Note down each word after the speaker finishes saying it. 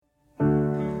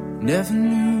Never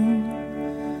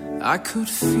knew I could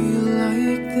feel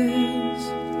like this,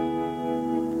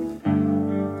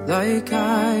 like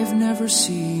I've never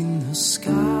seen the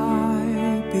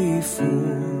sky before.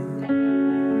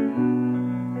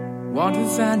 Want to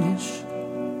vanish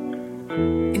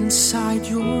inside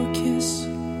your kiss.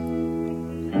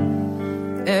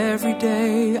 Every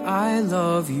day I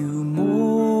love you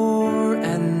more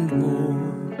and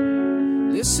more.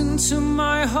 Listen to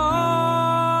my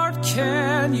heart,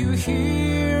 can you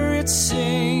hear it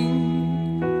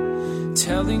sing?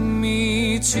 Telling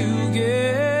me to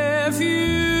give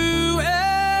you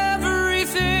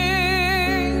everything.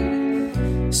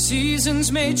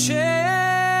 Seasons may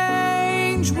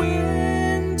change,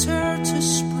 winter to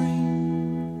spring,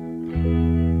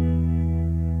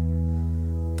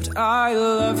 but I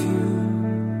love you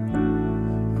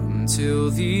until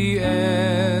the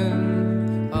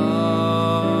end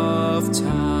of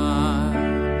time.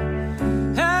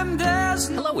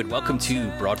 Hello and welcome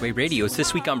to Broadway Radio. It's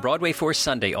This Week on Broadway for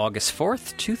Sunday, August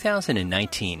 4th,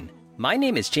 2019. My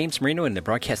name is James Marino, and in the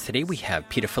broadcast today we have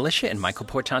Peter Felicia and Michael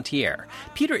Portantiere.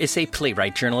 Peter is a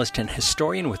playwright, journalist, and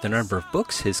historian with a number of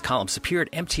books. His columns appear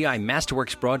at MTI,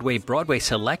 Masterworks Broadway, Broadway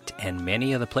Select, and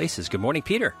many other places. Good morning,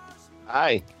 Peter.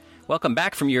 Hi. Welcome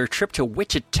back from your trip to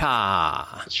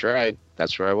Wichita. That's right.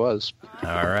 That's where I was.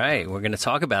 All right. We're going to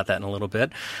talk about that in a little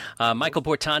bit. Michael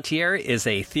Portantiere is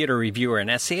a theater reviewer and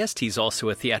essayist. He's also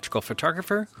a theatrical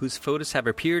photographer whose photos have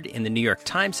appeared in the New York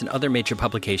Times and other major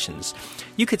publications.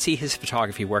 You could see his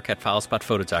photography work at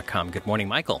filespotphoto.com. Good morning,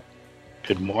 Michael.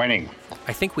 Good morning.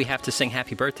 I think we have to sing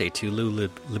happy birthday to Lou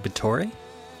Liberatore.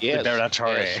 Yes.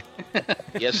 Liberatore. Yes.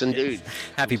 Yes, indeed.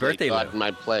 Happy birthday, Lou. God in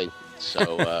my play.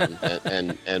 So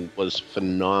and was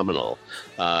phenomenal,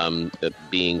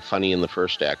 being funny in the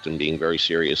first act and being very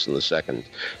serious in the second.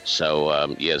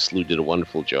 So yes, Lou did a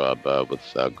wonderful job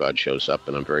with God Shows Up,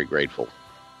 and I'm very grateful.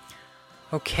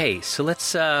 Okay, so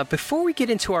let's before we get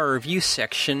into our review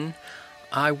section,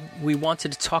 we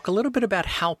wanted to talk a little bit about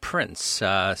Hal Prince.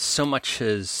 So much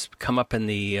has come up in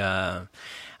the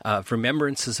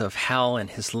remembrances of Hal and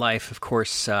his life. Of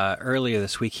course, earlier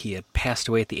this week he had passed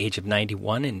away at the age of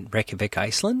 91 in Reykjavik,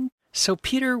 Iceland. So,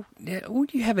 Peter, do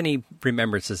you have any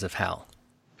remembrances of Hal?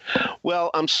 Well,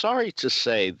 I'm sorry to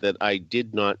say that I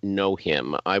did not know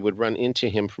him. I would run into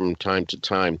him from time to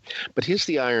time. But here's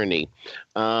the irony.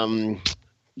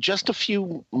 Just a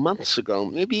few months ago,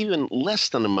 maybe even less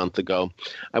than a month ago,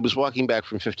 I was walking back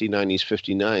from 59 East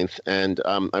 59th, and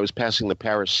I was passing the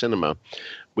Paris Cinema,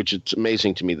 which it's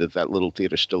amazing to me that little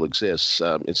theater still exists.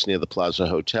 It's near the Plaza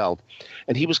Hotel.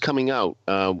 And he was coming out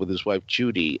with his wife,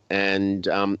 Judy, and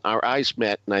our eyes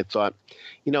met, and I thought,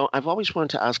 I've always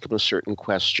wanted to ask him a certain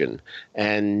question,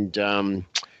 and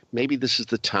maybe this is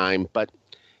the time, but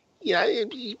yeah,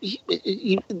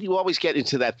 you always get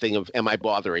into that thing of, am I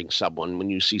bothering someone when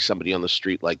you see somebody on the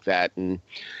street like that? And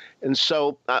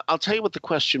so I'll tell you what the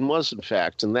question was, in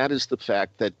fact, and that is the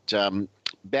fact that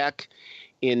back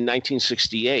in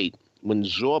 1968, when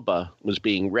Zorba was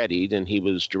being readied and he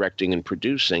was directing and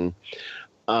producing,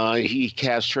 he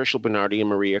cast Herschel Bernardi and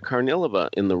Maria Karnilova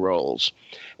in the roles.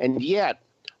 And yet,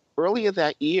 earlier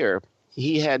that year,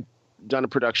 he had done a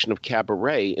production of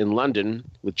Cabaret in London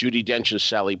with Judi Dench as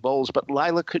Sally Bowles, but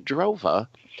Lila Kudrova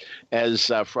as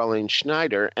Fraulein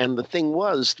Schneider. And the thing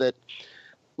was that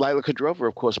Lila Kudrova,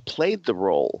 of course, played the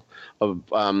role of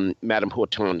Madame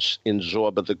Hortense in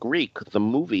Zorba the Greek, the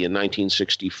movie in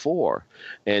 1964,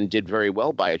 and did very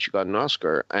well by it. She got an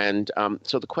Oscar. And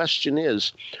so the question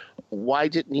is, why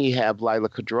didn't he have Lila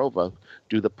Kudrova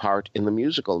do the part in the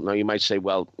musical? Now, you might say,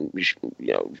 well,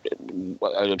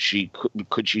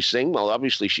 could she sing? Well,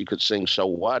 obviously she could sing, so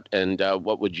what? And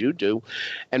what would you do?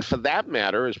 And for that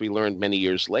matter, as we learned many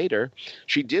years later,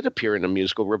 she did appear in a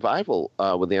musical revival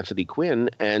with Anthony Quinn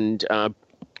and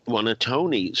won a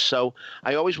Tony. So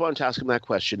I always wanted to ask him that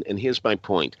question, and here's my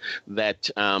point, that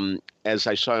as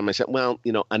I saw him, I said, well,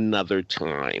 another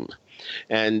time.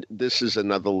 And this is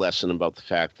another lesson about the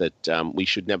fact that we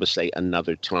should never say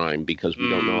another time, because we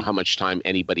don't know how much time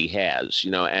anybody has,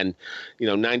 and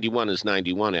 91 is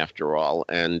 91 after all,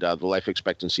 and the life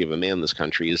expectancy of a man in this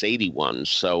country is 81.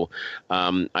 So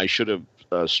I should have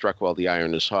struck while the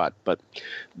iron is hot. But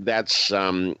that's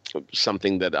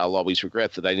something that I'll always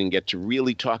regret, that I didn't get to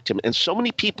really talk to him. And so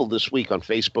many people this week on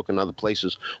Facebook and other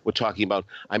places were talking about,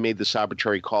 I made this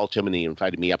arbitrary call to him and he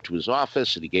invited me up to his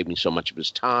office and he gave me so much of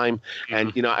his time.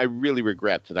 And, I really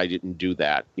regret that I didn't do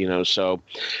that, So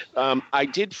I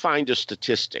did find a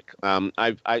statistic.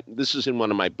 This is in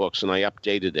one of my books and I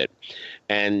updated it.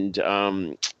 And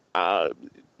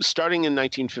starting in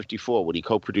 1954, when he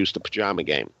co-produced The Pajama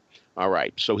Game, All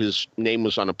right. So his name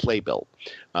was on a playbill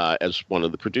as one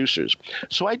of the producers.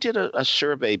 So I did a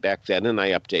survey back then, and I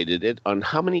updated it on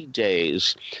how many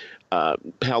days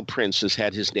Hal Prince has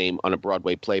had his name on a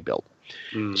Broadway playbill.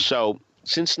 So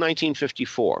since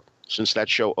 1954, since that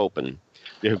show opened,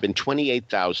 there have been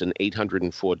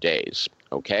 28,804 days,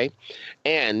 okay?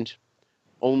 And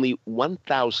only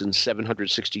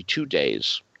 1,762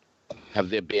 days have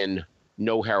there been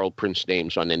no Harold Prince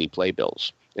names on any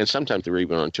playbills. And sometimes they're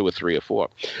even on 2 or 3 or 4.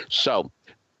 So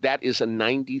that is a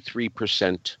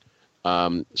 93%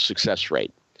 success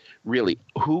rate. Really,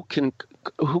 who can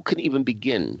even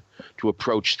begin to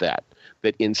approach that?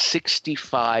 That in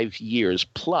 65 years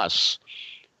plus,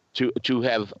 to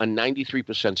have a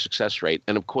 93% success rate,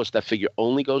 and of course that figure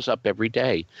only goes up every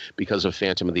day because of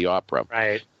Phantom of the Opera.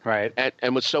 Right.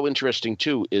 And what's so interesting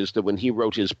too is that when he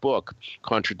wrote his book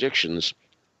Contradictions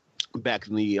back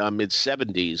in the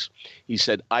mid-'70s, he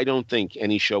said, "I don't think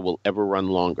any show will ever run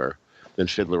longer than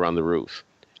Fiddler on the Roof."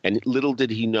 And little did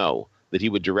he know that he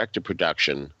would direct a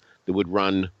production that would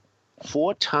run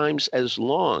 4 times as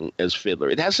long as Fiddler.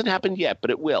 It hasn't happened yet, but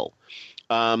it will.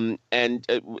 And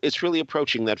it's really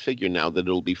approaching that figure now, that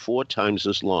it'll be 4 times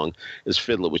as long as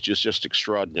Fiddler, which is just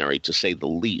extraordinary, to say the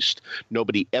least.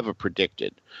 Nobody ever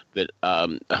predicted that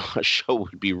a show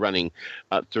would be running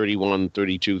 31,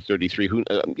 32, 33.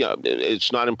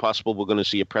 It's not impossible. We're going to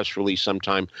see a press release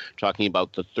sometime talking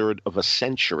about the third of a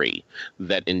century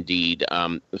that indeed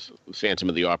Phantom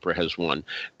of the Opera has run.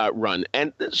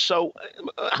 And so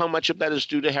how much of that is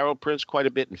due to Harold Prince? Quite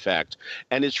a bit, in fact.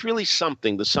 And it's really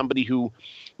something that somebody who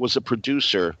was a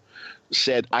producer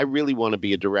said, "I really want to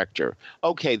be a director."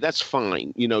 Okay, that's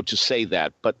fine, to say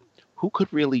that, but who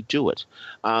could really do it?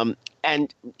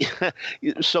 And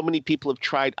so many people have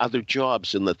tried other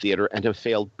jobs in the theater and have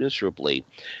failed miserably,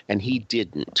 and he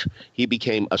didn't. He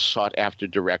became a sought-after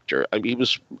director. I mean, he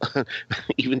was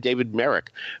even David Merrick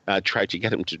tried to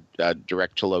get him to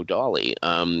direct Hello, Dolly.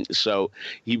 So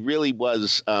he really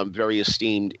was very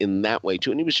esteemed in that way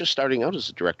too. And he was just starting out as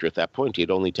a director at that point. He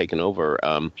had only taken over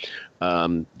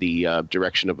the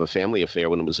direction of A Family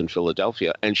Affair when it was in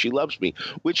Philadelphia, and She Loves Me,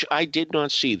 which I did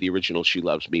not see, the original She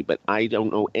Loves Me, but I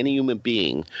don't know any human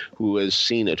being who has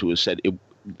seen it who has said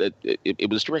that it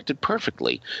was directed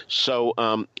perfectly. So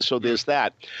there's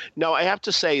that. Now, I have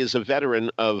to say, as a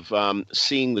veteran of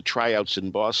seeing the tryouts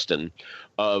in Boston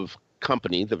of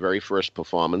Company, the very first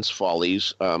performance,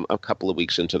 Follies, a couple of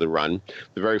weeks into the run,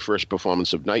 the very first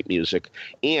performance of Night Music,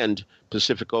 and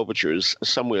Pacific Overtures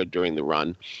somewhere during the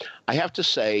run, I have to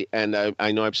say, and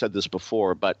I know I've said this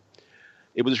before, but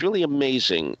it was really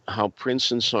amazing how Prince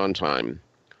and Sondheim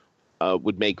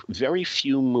would make very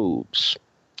few moves.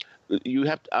 You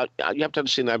have to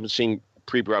understand, I've been seeing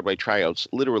pre-Broadway tryouts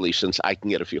literally since I Can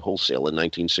Get a Few Wholesale in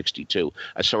 1962.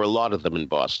 I saw a lot of them in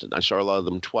Boston. I saw a lot of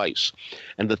them twice.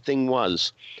 And the thing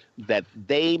was that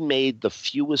they made the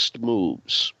fewest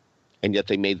moves, and yet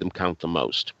they made them count the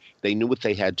most. They knew what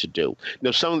they had to do.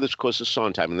 Now, some of this, of course, is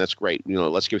Sondheim, and that's great.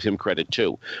 Let's give him credit,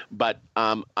 too. But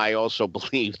I also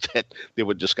believe that there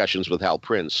were discussions with Hal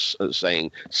Prince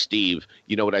saying, "Steve,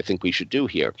 you know what I think we should do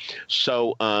here?"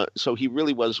 So he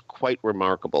really was quite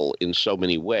remarkable in so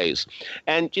many ways.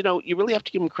 And, you really have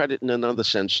to give him credit in another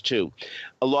sense, too.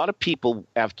 A lot of people,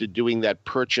 after doing that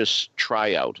Purchase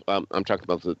tryout, I'm talking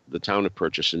about the town of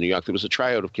Purchase in New York, there was a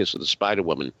tryout of Kiss of the Spider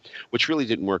Woman, which really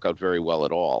didn't work out very well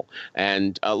at all.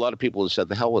 And a lot of people have said,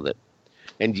 the hell with it.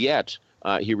 And yet,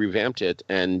 he revamped it,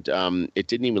 and it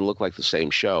didn't even look like the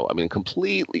same show. I mean,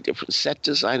 completely different set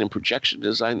design and projection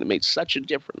design that made such a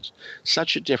difference.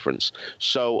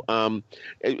 So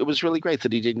it was really great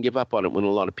that he didn't give up on it when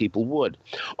a lot of people would.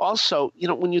 Also,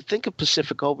 when you think of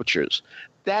Pacific Overtures,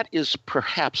 that is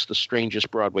perhaps the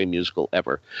strangest Broadway musical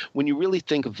ever. When you really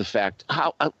think of the fact,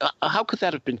 how could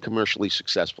that have been commercially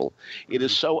successful? It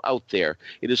is so out there.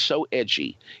 It is so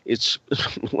edgy. It's,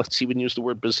 let's even use the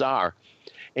word bizarre.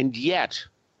 And yet,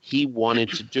 he wanted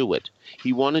to do it.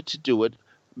 He wanted to do it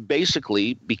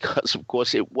basically because, of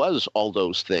course, it was all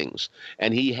those things.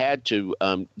 And he had to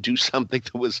do something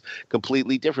that was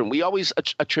completely different. We always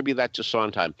attribute that to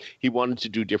Sondheim. He wanted to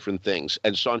do different things.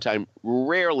 And Sondheim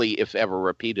rarely, if ever,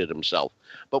 repeated himself.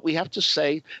 But we have to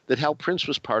say that Hal Prince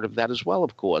was part of that as well,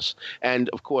 of course. And,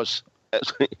 of course,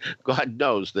 God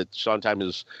knows that Sondheim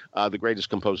is the greatest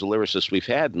composer-lyricist we've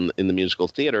had in the musical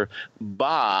theater.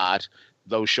 But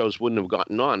those shows wouldn't have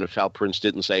gotten on if Hal Prince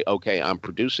didn't say, "Okay, I'm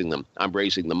producing them. I'm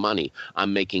raising the money.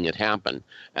 I'm making it happen.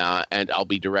 And I'll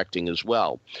be directing as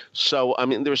well." So, I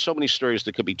mean, there are so many stories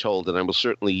that could be told, and I will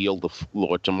certainly yield the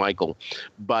floor to Michael.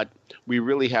 But we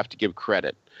really have to give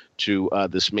credit to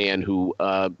this man who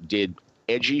did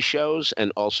edgy shows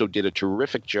and also did a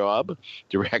terrific job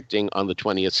directing on the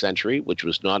 20th Century, which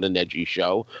was not an edgy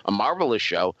show, a marvelous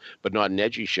show, but not an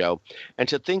edgy show. And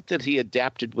to think that he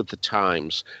adapted with the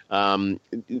times,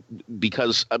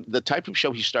 because the type of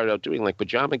show he started out doing, like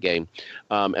Pajama Game,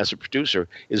 as a producer,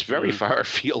 is very far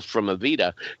afield from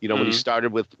Evita, when he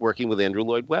started with working with Andrew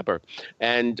Lloyd Webber.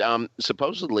 And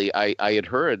supposedly I had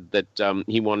heard that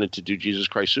he wanted to do Jesus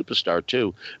Christ Superstar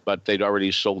too, but they'd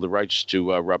already sold the rights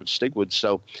to Robert Stigwood.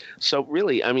 So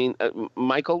really, I mean,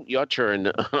 Michael, your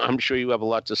turn. I'm sure you have a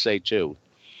lot to say too.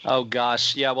 Oh,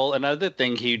 gosh. Yeah, well, another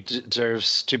thing he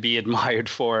deserves to be admired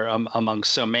for among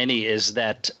so many is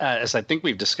that, as I think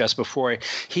we've discussed before,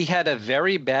 he had a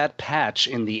very bad patch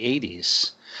in the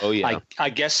 80s. Oh, yeah. I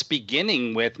guess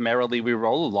beginning with Merrily We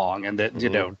Roll Along and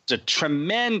the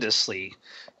tremendously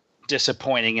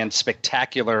disappointing and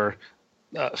spectacular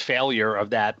failure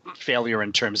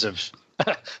in terms of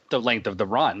the length of the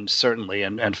run, certainly,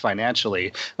 and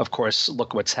financially. Of course,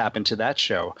 look what's happened to that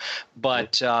show.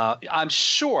 But I'm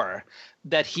sure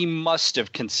that he must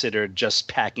have considered just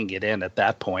packing it in at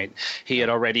that point. He had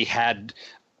already had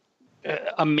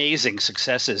amazing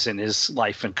successes in his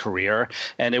life and career,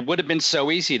 and it would have been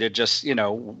so easy to just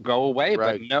go away,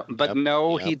 right.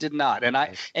 No, he did not.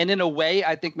 And in a way,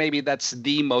 I think maybe that's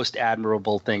the most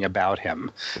admirable thing about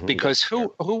him, because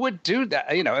who would do that?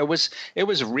 It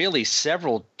was really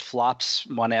several flops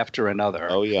one after another.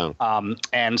 Oh yeah.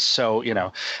 And so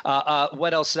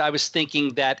what else? I was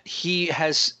thinking that he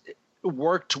has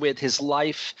worked with, his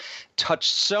life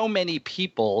touched so many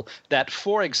people that,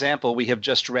 for example, we have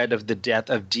just read of the death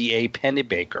of D.A.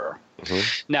 Pennebaker.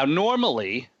 Now,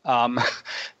 normally,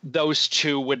 those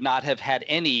two would not have had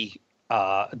any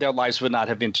their lives would not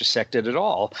have intersected at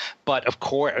all. But, of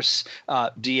course,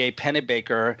 D.A.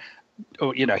 Pennebaker,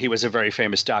 he was a very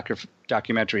famous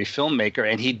documentary filmmaker,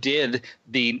 and he did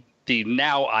the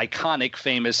now iconic,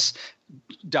 famous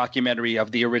documentary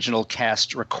of the original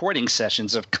cast recording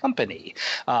sessions of Company.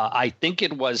 I think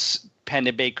it was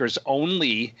Pennebaker's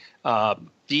only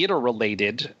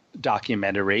theater-related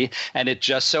documentary, and it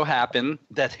just so happened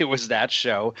that it was that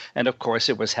show, and of course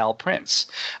it was Hal Prince.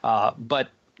 But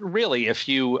really, if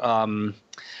you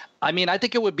I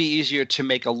think it would be easier to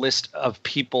make a list of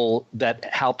people that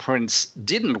Hal Prince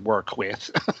didn't work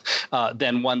with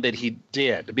than one that he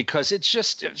did, because it's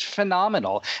just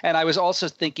phenomenal. And I was also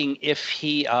thinking if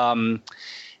he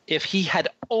had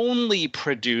only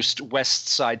produced West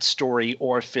Side Story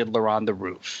or Fiddler on the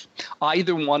Roof,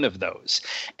 either one of those,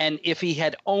 and if he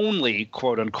had only,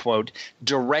 quote unquote,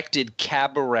 directed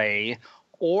Cabaret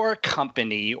or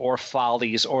Company or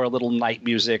Follies or A Little Night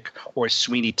Music or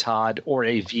Sweeney Todd or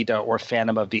Evita or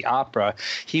Phantom of the Opera,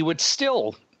 he would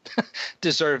still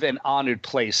deserve an honored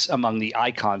place among the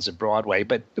icons of Broadway.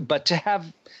 But to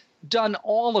have done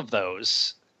all of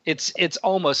those, it's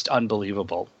almost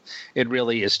unbelievable. It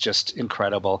really is just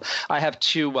incredible. I have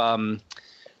two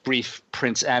brief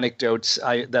Prince anecdotes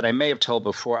that I may have told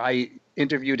before. I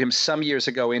interviewed him some years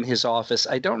ago in his office.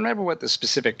 I don't remember what the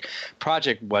specific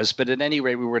project was, but at any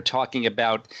rate, we were talking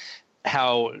about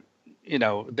how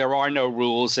there are no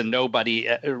rules and nobody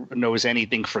knows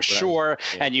anything for sure,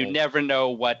 and you never know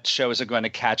what shows are going to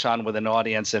catch on with an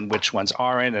audience and which ones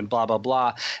aren't, and blah, blah,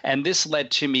 blah. And this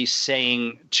led to me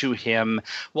saying to him,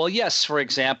 well, yes, for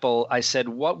example, I said,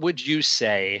 what would you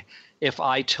say if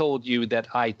I told you that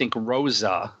I think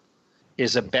Rosa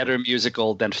is a better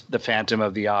musical than The Phantom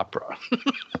of the Opera?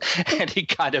 And he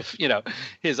kind of,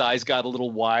 his eyes got a little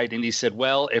wide, and he said,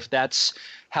 well, if that's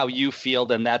how you feel,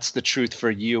 then that's the truth for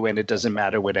you, and it doesn't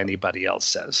matter what anybody else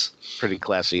says. Pretty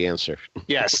classy answer.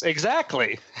 Yes,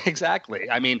 exactly.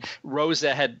 I mean,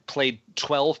 Rosa had played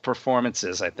 12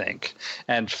 performances, I think,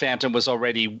 and Phantom was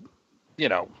already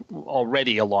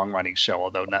a long-running show,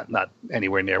 although not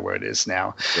anywhere near where it is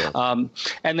now. Yeah.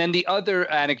 And then the other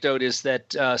anecdote is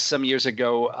that some years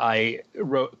ago, I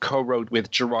co-wrote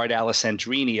with Gerard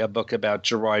Alessandrini a book about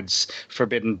Gerard's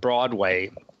Forbidden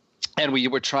Broadway, and we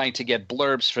were trying to get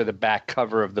blurbs for the back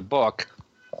cover of the book.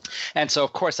 And so,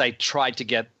 of course, I tried to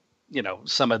get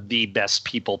some of the best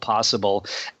people possible,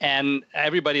 and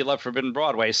everybody loved Forbidden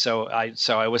Broadway. So I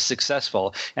was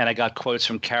successful, and I got quotes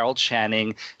from Carol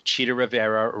Channing, Chita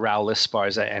Rivera, Raul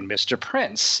Esparza, and Mr.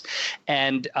 Prince.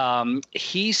 And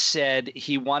he said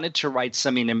he wanted to write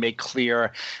something to make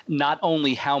clear not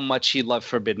only how much he loved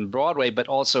Forbidden Broadway, but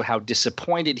also how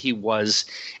disappointed he was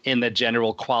in the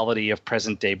general quality of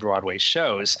present-day Broadway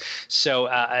shows. So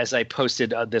as I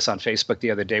posted this on Facebook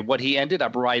the other day, what he ended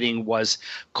up writing was,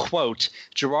 quote, quote,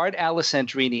 Gerard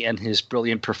Alessandrini and his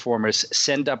brilliant performers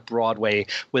send up Broadway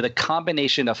with a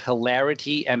combination of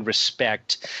hilarity and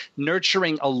respect,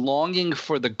 nurturing a longing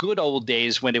for the good old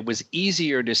days when it was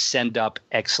easier to send up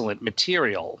excellent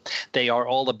material. They are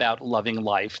all about loving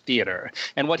live theater.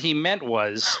 And what he meant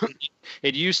was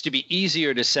it used to be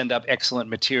easier to send up excellent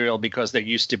material because there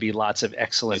used to be lots of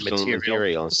excellent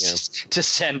material to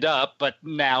send up, but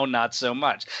now not so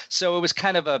much. So it was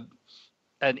kind of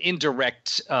an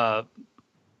indirect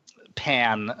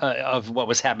pan of what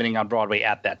was happening on Broadway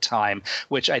at that time,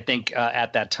 which I think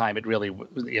at that time it really,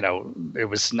 it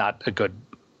was not a good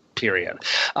period.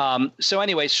 So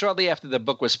anyway, shortly after the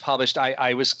book was published,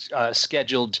 I was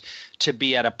scheduled to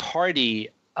be at a party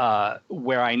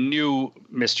where I knew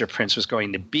Mr. Prince was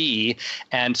going to be.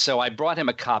 And so I brought him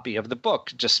a copy of the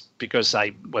book just because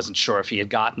I wasn't sure if he had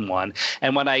gotten one.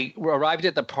 And when I arrived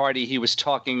at the party, he was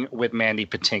talking with Mandy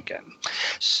Patinkin.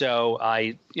 So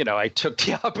I took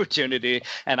the opportunity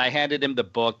and I handed him the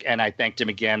book and I thanked him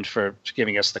again for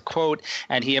giving us the quote.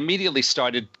 And he immediately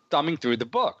started thumbing through the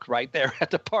book right there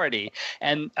at the party.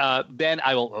 And then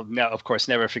I will, of course,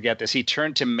 never forget this. He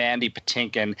turned to Mandy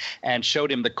Patinkin and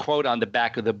showed him the quote on the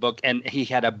back of the book. And he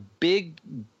had a big,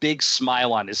 big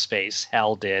smile on his face,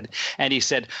 Hal did. And he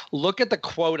said, look at the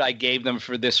quote I gave them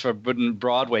for this Forbidden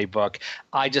Broadway book.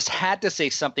 I just had to say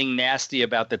something nasty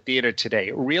about the theater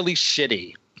today. Really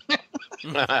shitty.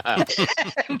 but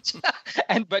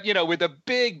with a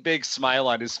big smile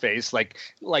on his face, like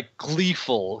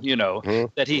gleeful,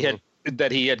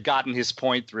 that he had gotten his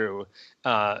point through,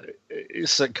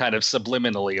 so kind of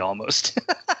subliminally almost.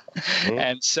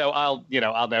 And so I'll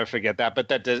never forget that. But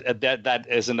that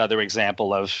is another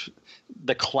example of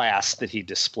the class that he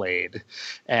displayed,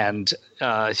 and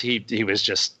he was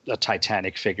just a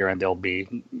titanic figure, and there'll be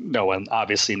no one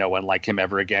like him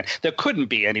ever again. There couldn't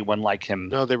be anyone like him.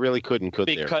 No, they really couldn't,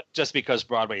 there? Just because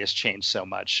Broadway has changed so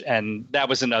much, and that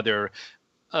was another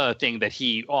thing that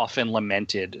he often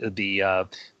lamented, the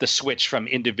switch from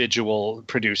individual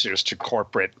producers to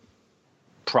corporate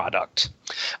product.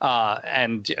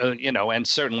 And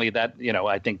certainly that,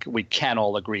 I think we can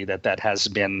all agree that has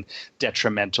been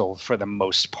detrimental for the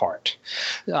most part.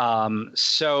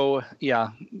 So, yeah.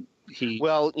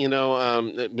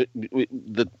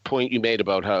 The point you made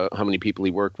about how many people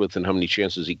he worked with and how many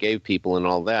chances he gave people and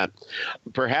all that,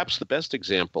 perhaps the best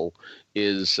example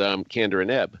is Candor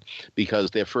and Ebb,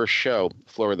 because their first show,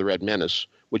 Flora the Red Menace,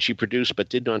 which he produced but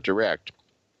did not direct,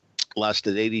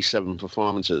 lasted 87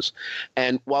 performances.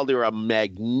 And while there are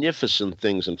magnificent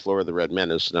things in Flora the Red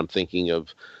Menace, and I'm thinking of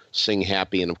Sing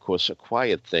Happy and, of course, A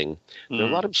Quiet Thing, there are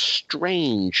a lot of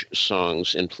strange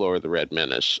songs in Flora the Red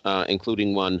Menace,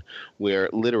 including one where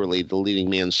literally the leading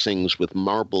man sings with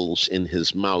marbles in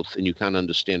his mouth, and you can't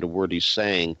understand a word he's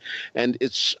saying. And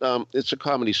it's a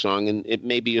comedy song, and it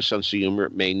may be a sense of humor,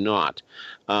 it may not.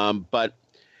 But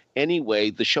anyway,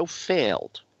 the show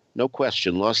failed. No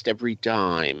question, lost every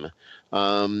dime.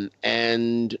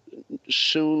 And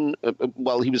soon,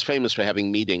 he was famous for having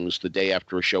meetings the day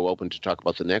after a show opened to talk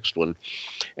about the next one.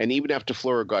 And even after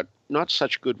Flora got not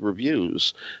such good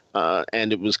reviews,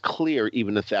 and it was clear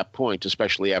even at that point,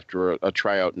 especially after a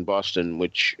tryout in Boston,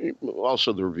 which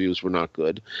also the reviews were not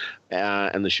good,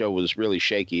 and the show was really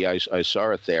shaky. I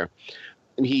saw it there.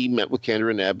 And he met with Candor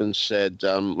and Ebb and said,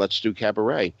 let's do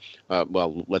Cabaret.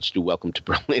 Let's do Welcome to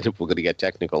Berlin if we're going to get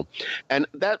technical. And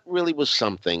that really was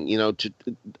something,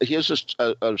 here's a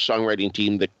songwriting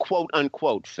team that, quote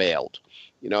unquote, failed.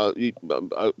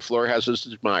 Flora has his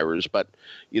admirers, but,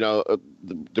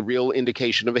 the real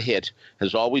indication of a hit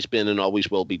has always been and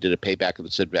always will be, did it pay back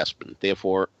its investment?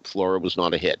 Therefore, Flora was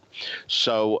not a hit.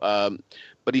 So,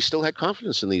 but he still had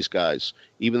confidence in these guys.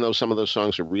 Even though some of those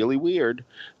songs are really weird,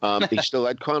 he still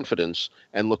had confidence.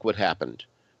 And look what happened.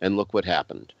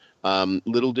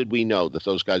 Little did we know that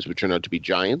those guys would turn out to be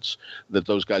giants, that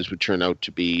those guys would turn out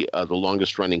to be the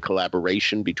longest-running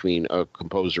collaboration between a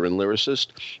composer and lyricist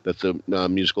that the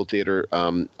musical theater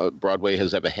Broadway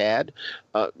has ever had.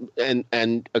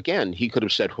 And again, he could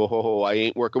have said, ho, I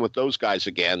ain't working with those guys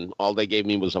again. All they gave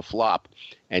me was a flop.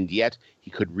 And yet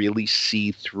he could really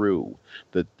see through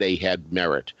that they had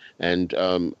merit. And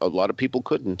a lot of people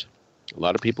couldn't.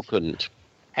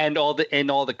 And all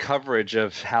the coverage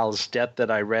of Hal's death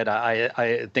that I read,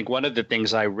 I think one of the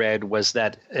things I read was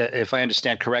that, if I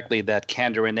understand correctly, that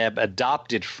Candor and Ebb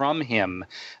adopted from him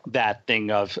that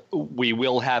thing of, we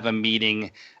will have a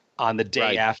meeting on the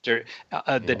day after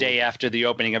day after the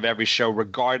opening of every show,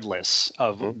 regardless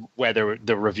of whether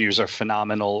the reviews are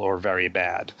phenomenal or very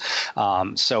bad.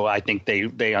 So I think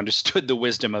they understood the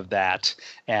wisdom of that,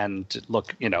 and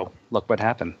look what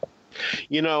happened.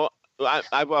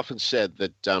 I've often said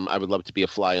that I would love to be a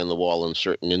fly on the wall in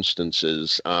certain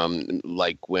instances,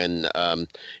 like when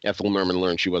Ethel Merman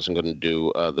learned she wasn't going to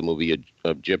do the movie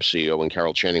of Gypsy, or when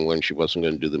Carol Channing learned she wasn't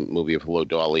going to do the movie of Hello,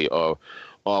 Dolly, or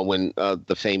when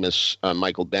the famous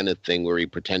Michael Bennett thing where he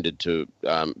pretended to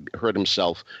hurt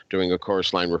himself during a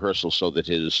chorus line rehearsal so that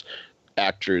his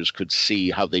actors could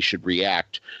see how they should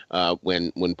react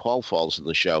when Paul falls in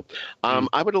the show.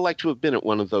 I would have liked to have been at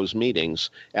one of those meetings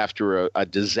after a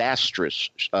disastrous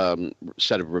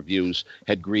set of reviews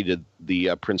had greeted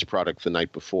the Prince product the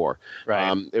night before.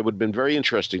 Right. It would have been very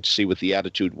interesting to see what the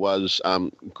attitude was.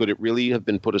 Could it really have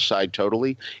been put aside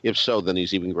totally? If so, then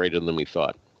he's even greater than we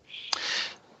thought.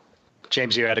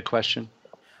 James, you had a question?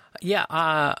 Yeah,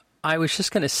 I was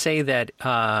just going to say that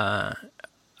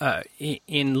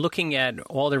in looking at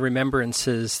all the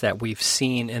remembrances that we've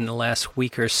seen in the last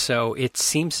week or so, it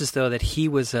seems as though that he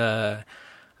was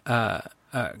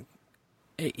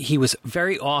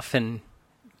very often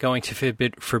going to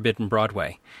Forbidden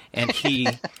Broadway, and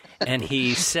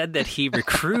he said that he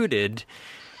recruited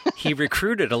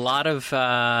a lot of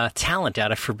talent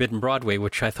out of Forbidden Broadway,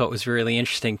 which I thought was really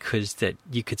interesting, because that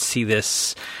you could see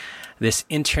this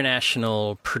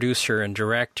international producer and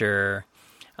director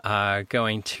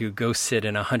going to go sit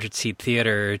in a 100-seat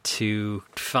theater to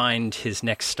find his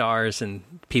next stars and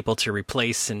people to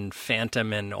replace in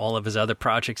Phantom and all of his other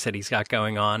projects that he's got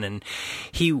going on. And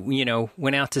he,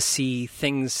 went out to see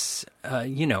things,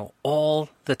 all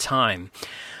the time.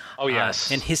 Oh,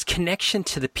 yes. And his connection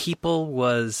to the people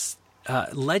was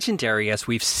legendary, as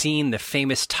we've seen the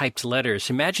famous typed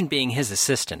letters. Imagine being his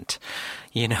assistant,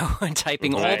 and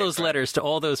typing all those letters to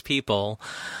all those people.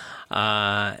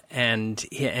 And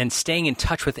staying in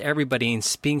touch with everybody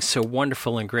and being so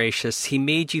wonderful and gracious. He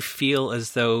made you feel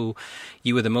as though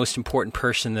you were the most important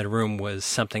person in the room, was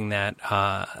something that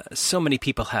so many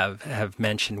people have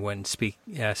mentioned when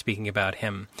speaking about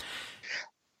him.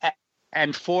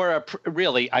 And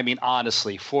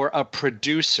honestly, for a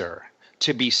producer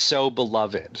to be so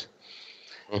beloved,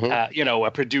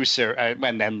 a producer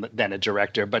and then a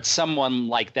director, but someone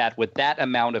like that with that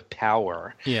amount of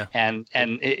power, and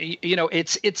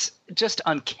it's just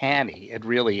uncanny. It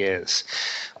really is.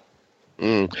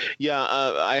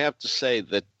 I have to say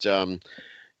that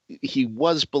he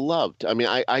was beloved. I mean,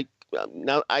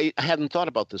 now I hadn't thought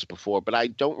about this before, but I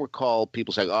don't recall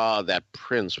people saying, "Oh, that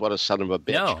Prince, what a son of a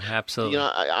bitch." No, absolutely.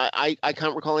 I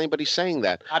can't recall anybody saying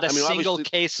that. Not a single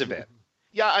case of it.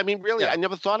 Yeah, I mean, really, I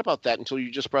never thought about that until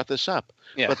you just brought this up.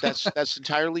 Yeah. But that's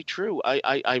entirely true.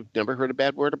 I've never heard a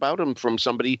bad word about him from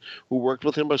somebody who worked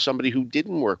with him or somebody who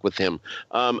didn't work with him.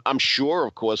 I'm sure,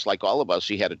 of course, like all of us,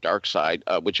 he had a dark side.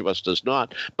 Which of us does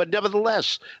not? But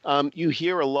nevertheless, you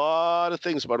hear a lot of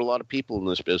things about a lot of people in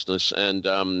this business, and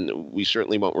we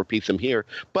certainly won't repeat them here.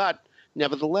 But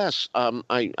nevertheless,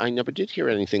 I never did hear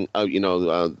anything,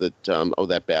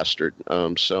 that bastard.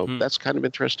 So that's kind of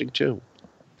interesting, too.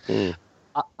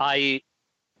 I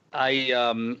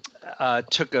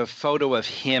took a photo of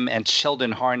him and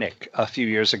Sheldon Harnick a few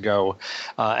years ago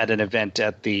at an event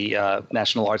at the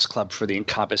National Arts Club for the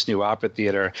Encompass New Opera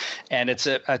Theater, and it's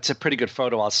a pretty good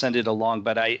photo. I'll send it along.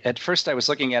 But at first I was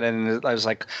looking at it and I was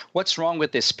like, "What's wrong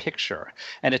with this picture?"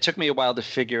 And it took me a while to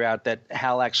figure out that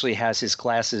Hal actually has his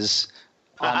glasses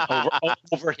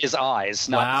over his eyes.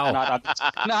 Wow!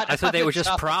 I thought they were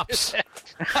just props.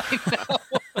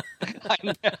 I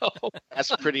know.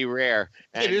 That's pretty rare.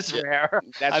 It is rare.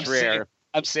 That's rare.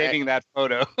 I'm saving that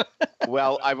photo.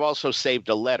 Well, I've also saved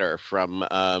a letter from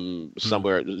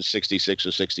somewhere 66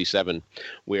 or 67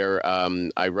 where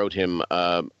I wrote him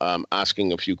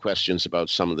asking a few questions about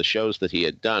some of the shows that he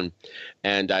had done.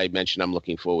 And I mentioned I'm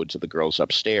looking forward to The Girls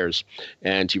Upstairs.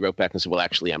 And he wrote back and said, well,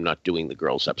 actually, I'm not doing The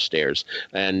Girls Upstairs.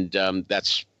 And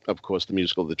that's, of course, the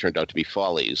musical that turned out to be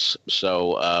Follies.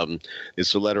 So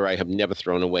it's a letter I have never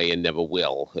thrown away and never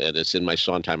will. And it's in my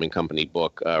Sondheim and Company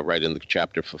book, right in the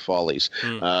chapter for Follies.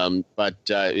 But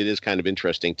it is kind of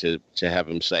interesting to have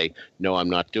him say, no, I'm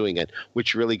not doing it,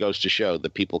 which really goes to show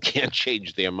that people can't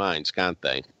change their minds, can't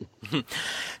they?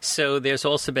 So there's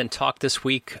also been talk this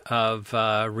week of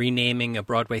renaming a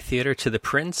Broadway theater to the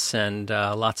Prince, and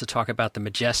lots of talk about the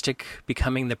Majestic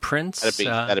becoming the Prince.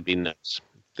 That'd be nuts.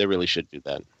 They really should do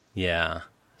that. Yeah.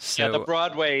 So the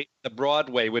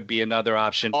Broadway would be another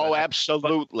option. Oh,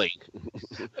 absolutely.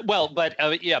 But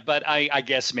I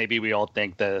guess maybe we all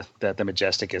think that the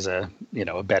Majestic is a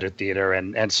better theater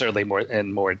and certainly more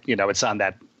it's on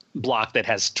that block that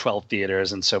has 12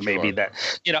 theaters, and so maybe that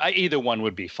either one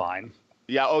would be fine.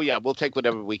 Yeah, oh yeah, we'll take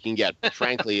whatever we can get. But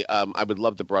frankly, I would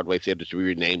love the Broadway Theater to be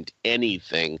renamed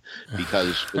anything,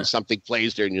 because when something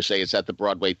plays there and you say it's at the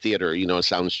Broadway Theater, it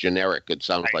sounds generic. It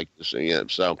sounds like this.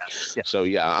 So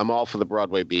yeah, I'm all for the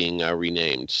Broadway being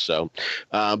renamed. So,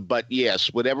 but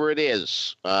yes, whatever it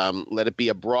is, let it be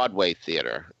a Broadway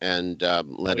theater, and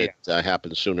let it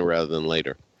happen sooner rather than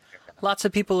later. Lots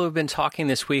of people have been talking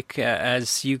this week,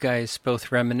 as you guys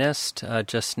both reminisced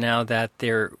just now, that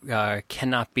there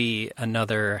cannot be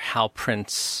another Hal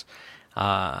Prince,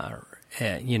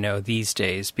 these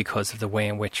days, because of the way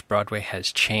in which Broadway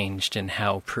has changed and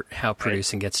how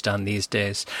producing gets done these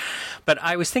days. But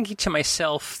I was thinking to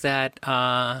myself that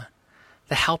the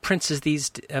Hal Princes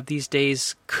of these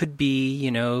days could be,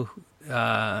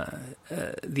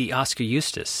 the Oscar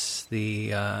Eustis,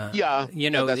 it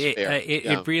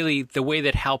really, the way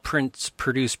that Hal Prince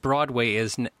produced Broadway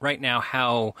is right now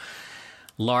how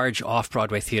large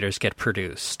off-Broadway theaters get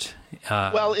produced.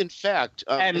 Well, in fact,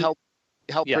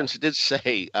 Hal Prince did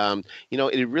say,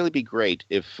 it'd really be great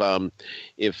if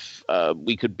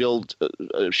we could build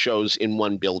shows in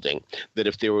one building. That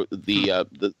if there were the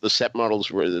set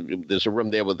models were, there's a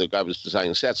room there where the guy was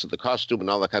designing sets and the costume and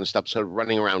all that kind of stuff, sort of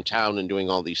running around town and doing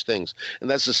all these things. And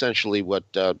that's essentially what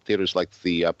theaters like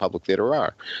the Public Theater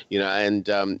are.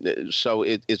 So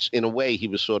it's in a way he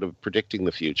was sort of predicting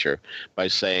the future by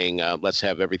saying, let's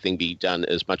have everything be done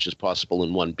as much as possible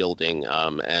in one building.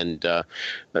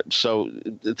 So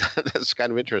that's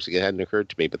kind of interesting. It hadn't occurred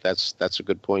to me, but that's a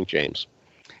good point, James.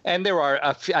 And there are,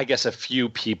 I guess, a few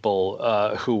people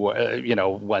who,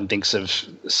 one thinks of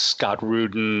Scott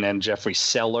Rudin and Jeffrey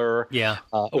Seller,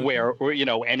 where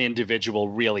an individual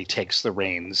really takes the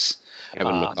reins.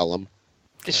 Kevin McCullum.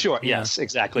 Sure. Yes.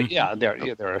 Exactly. Yeah. There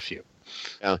are a few.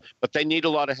 But they need a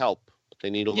lot of help. They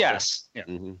need a lot. Yes. Yeah.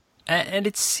 Mm-hmm. And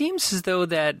it seems as though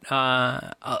that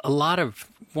a lot of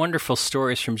wonderful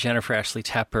stories from Jennifer Ashley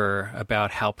Tepper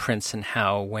about Hal Prince and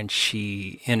how when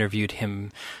she interviewed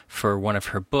him for one of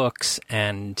her books,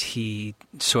 and he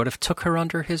sort of took her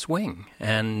under his wing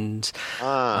and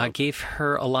gave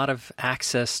her a lot of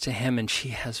access to him, and she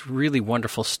has really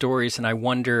wonderful stories. And I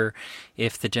wonder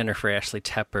if the Jennifer Ashley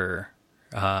Tepper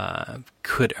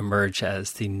could emerge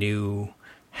as the new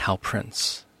Hal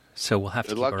Prince. So we'll have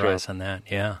to keep our eyes on that.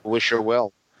 Yeah. Wish her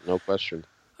well. No question.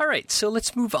 All right. So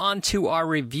let's move on to our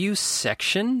review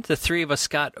section. The three of us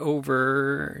got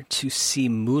over to see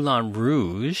Moulin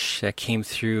Rouge. That came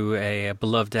through a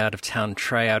beloved out-of-town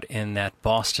tryout in that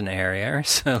Boston area.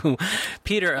 So,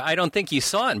 Peter, I don't think you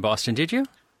saw it in Boston, did you?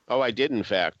 Oh, I did, in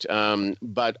fact.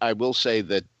 But I will say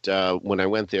that when I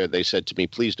went there, they said to me,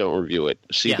 please don't review it.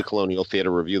 See the Colonial Theater,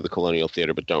 review the Colonial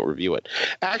Theater, but don't review it.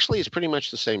 Actually, it's pretty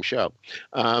much the same show.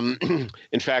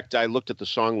 In fact, I looked at the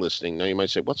song listing. Now, you might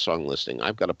say, what song listing?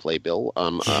 I've got a playbill.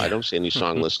 I don't see any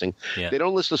song listing. They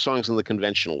don't list the songs in the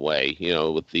conventional way,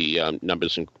 with the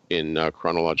numbers in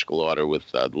chronological order with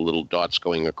the little dots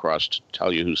going across to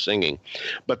tell you who's singing.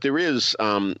 But there is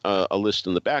a list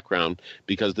in the background,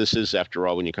 because this is, after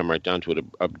all, when you come right down to it,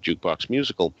 a jukebox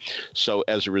musical. So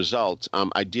as a result,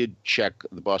 I did check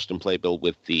the Boston playbill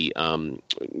with the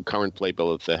current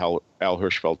playbill at the Al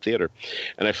Hirschfeld Theater,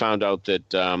 and I found out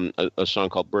that a song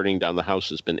called Burning Down the House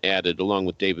has been added, along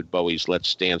with David Bowie's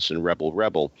Let's Dance and Rebel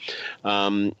Rebel.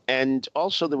 And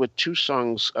also there were two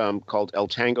songs called El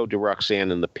Tango de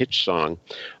Roxanne and the Pitch Song,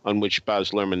 on which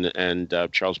Baz Luhrmann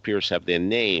and Charles Pierce have their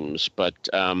names, but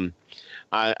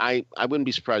I wouldn't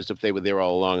be surprised if they were there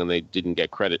all along and they didn't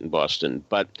get credit in Boston.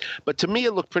 But to me,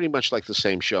 it looked pretty much like the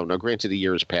same show. Now, granted, a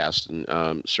year has passed,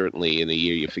 and certainly in a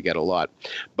year you forget a lot.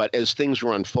 But as things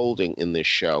were unfolding in this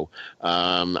show,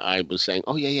 I was saying,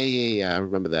 oh, yeah, I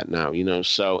remember that now,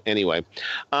 So anyway,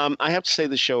 I have to say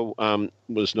the show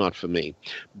was not for me.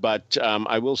 But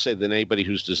I will say that anybody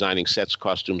who's designing sets,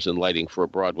 costumes, and lighting for a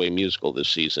Broadway musical this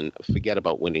season, forget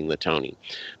about winning the Tony,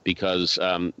 because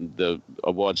the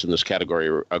awards in this category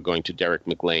are going to Derek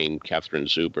McLane, Catherine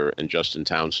Zuber, and Justin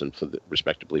Townsend,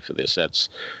 respectively, for their sets,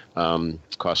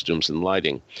 costumes, and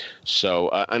lighting. So,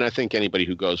 and I think anybody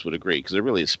who goes would agree, because it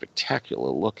really is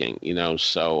spectacular looking,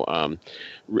 So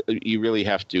you really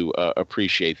have to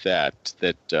appreciate that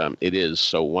it is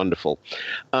so wonderful.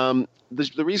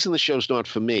 The reason the show's not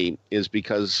for me is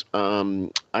because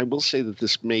I will say that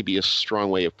this may be a strong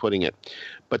way of putting it,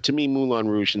 but to me, Moulin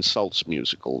Rouge insults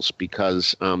musicals,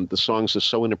 because the songs are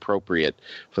so inappropriate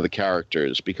for the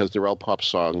characters, because they're all pop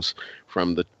songs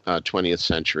from the 20th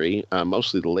century,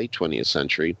 mostly the late 20th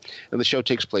century, and the show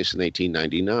takes place in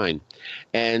 1899.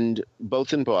 And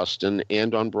both in Boston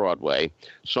and on Broadway,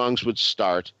 songs would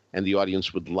start and the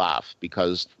audience would laugh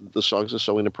because the songs are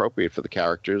so inappropriate for the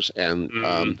characters and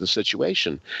the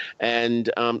situation. And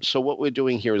so what we're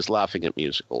doing here is laughing at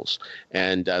musicals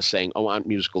and saying, "Oh, aren't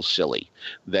musicals silly?"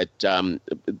 That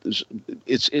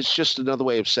it's just another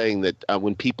way of saying that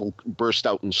when people burst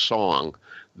out in song,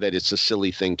 that it's a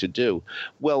silly thing to do.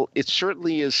 Well, it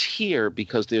certainly is here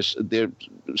because they're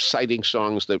citing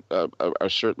songs that are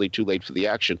certainly too late for the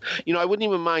action. I wouldn't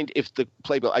even mind if the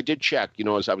playbill, I did check,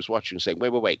 as I was watching, saying,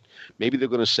 wait, maybe they're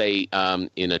going to say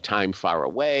in a time far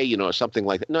away, or something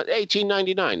like that. No,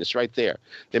 1899, it's right there.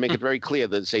 They make it very clear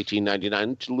that it's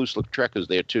 1899. Toulouse-Lautrec is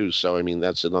there too, so I mean,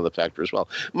 that's another factor as well.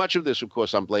 Much of this, of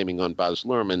course, I'm blaming on Baz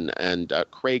Luhrmann and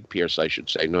Craig Pierce, I should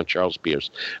say, not Charles Pierce,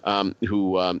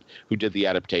 who did the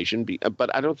adaptation.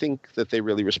 But I don't think that they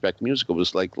really respect musicals. It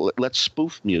was like, let's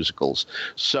spoof musicals.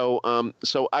 So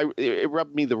it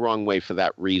rubbed me the wrong way for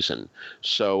that reason.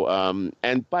 So,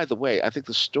 and by the way, I think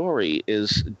the story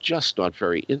is just not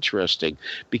very interesting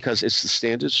because it's the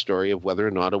standard story of whether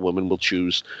or not a woman will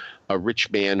choose a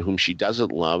rich man whom she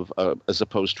doesn't love as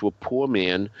opposed to a poor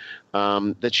man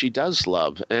that she does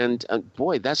love. And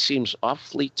boy, that seems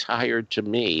awfully tired to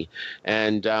me.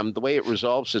 And the way it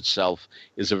resolves itself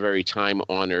is a very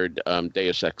time-honored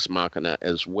deus ex machina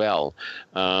as well.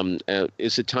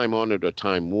 Is it time-honored or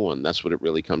time-worn? That's what it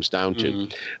really comes down to.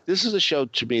 This is a show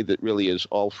to me that really is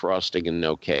all frosting and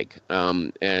no cake.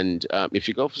 And if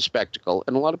you go for spectacle,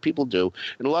 and a lot of people do,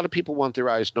 and a lot of people want their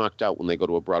eyes knocked out when they go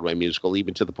to a Broadway musical,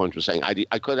 even to the point of saying,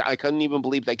 I couldn't even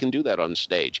believe they can do that on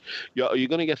stage. You're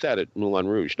going to get that at Moulin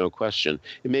Rouge, no question.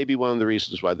 It may be one of the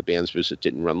reasons why the band's visit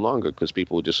didn't run longer, because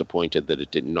people were disappointed that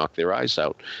it didn't knock their eyes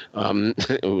out.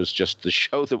 It was just the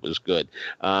show that was good.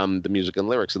 The music and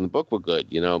lyrics in the book were good,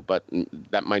 but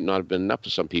that might not have been enough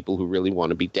for some people who really want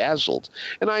to be dazzled.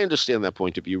 And I understand that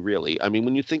point of view, really. I mean,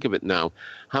 when you think of it now,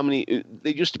 there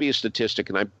used to be a statistic,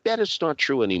 and I bet it's not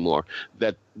true anymore,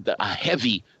 that a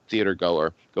heavy theater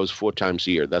goer goes 4 times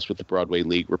a year. That's what the Broadway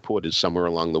League reported somewhere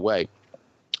along the way.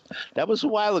 That was a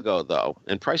while ago, though,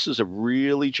 and prices have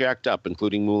really jacked up,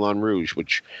 including Moulin Rouge,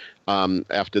 which,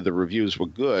 after the reviews were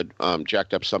good,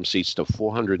 jacked up some seats to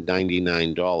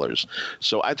 $499.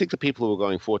 So I think the people who are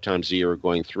going 4 times a year are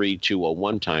going 3, 2, or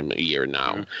 1 time a year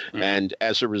now. And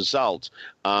as a result,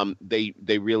 they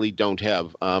really don't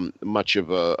have much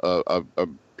of a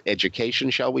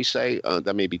education, shall we say,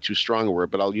 that may be too strong a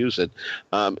word, but I'll use it,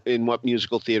 in what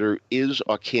musical theater is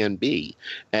or can be.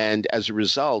 And as a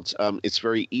result, it's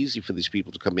very easy for these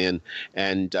people to come in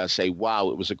and say, wow,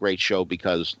 it was a great show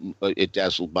because it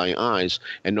dazzled my eyes,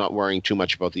 and not worrying too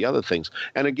much about the other things.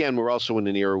 And again, we're also in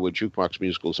an era where jukebox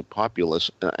musicals are populous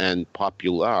and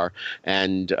popular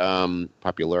and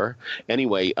popular.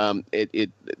 Anyway,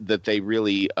 that they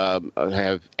really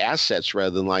have assets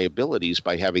rather than liabilities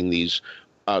by having these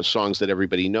songs that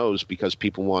everybody knows, because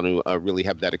people want to really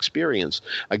have that experience.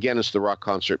 Again, it's the rock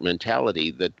concert mentality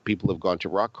that people have gone to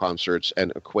rock concerts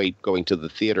and equate going to the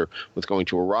theater with going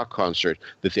to a rock concert,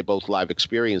 that they're both live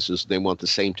experiences. They want the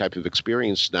same type of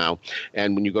experience now.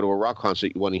 And when you go to a rock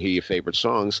concert, you want to hear your favorite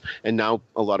songs. And now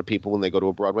a lot of people, when they go to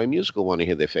a Broadway musical, want to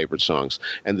hear their favorite songs.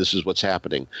 And this is what's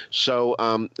happening. So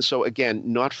again,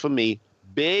 not for me.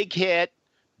 Big hit.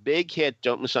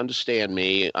 Don't misunderstand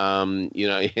me.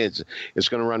 It's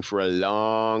going to run for a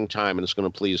long time, and it's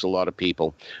going to please a lot of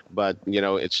people. But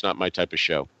it's not my type of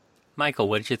show. Michael,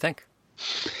 what did you think?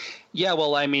 Yeah,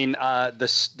 well, I mean, the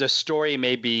story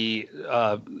may be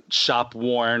shop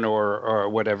worn or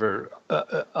whatever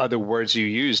other words you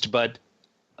used, but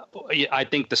I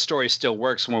think the story still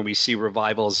works when we see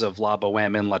revivals of La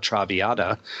Bohème and La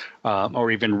Traviata, or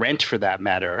even Rent for that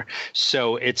matter.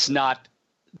 So it's not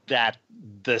that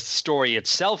the story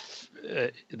itself,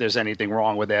 there's anything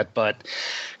wrong with it, but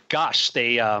gosh,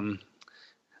 they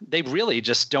really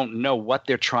just don't know what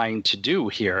they're trying to do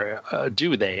here,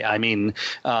 do they? I mean,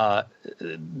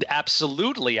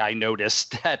 absolutely, I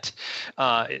noticed that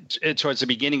towards the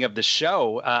beginning of the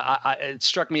show, it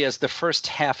struck me as the first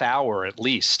half hour at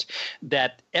least,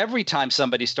 that every time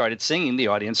somebody started singing, the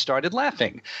audience started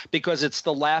laughing, because it's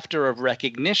the laughter of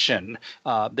recognition.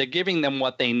 They're giving them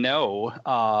what they know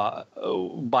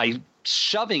by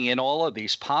shoving in all of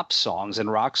these pop songs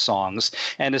and rock songs.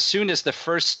 And as soon as the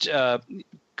first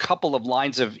couple of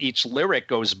lines of each lyric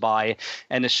goes by,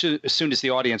 and as soon as the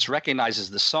audience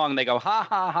recognizes the song, they go ha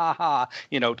ha ha ha,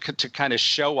 to kind of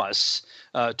show us,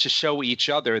 to show each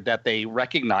other that they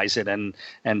recognize it, and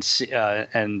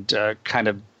kind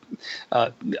of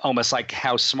almost like,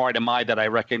 how smart am I that I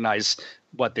recognize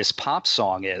what this pop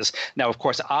song is. Now, of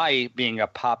course, I, being a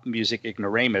pop music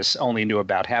ignoramus, only knew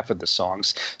about half of the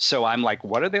songs, so I'm like,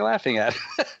 what are they laughing at?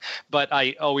 But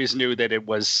I always knew that it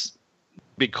was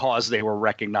because they were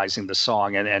recognizing the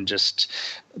song, and just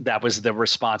that was the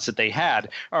response that they had.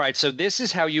 All right, so this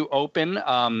is how you open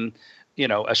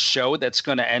a show that's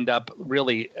going to end up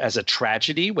really as a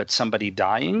tragedy with somebody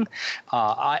dying.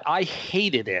 I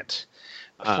hated it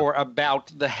for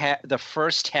about the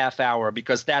first half hour,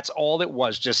 because that's all it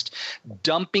was, just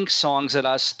dumping songs at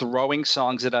us, throwing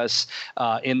songs at us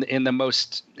in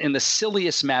the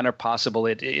silliest manner possible.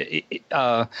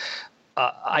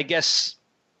 I guess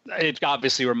it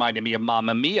obviously reminded me of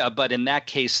Mamma Mia, but in that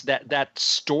case, that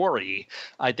story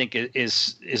I think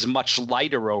is much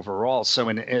lighter overall. So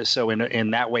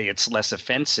in that way, it's less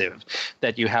offensive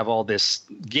that you have all this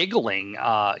giggling,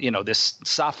 this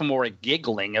sophomoric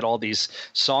giggling at all these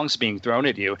songs being thrown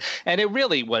at you, and it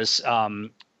really was.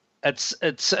 At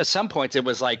some points, it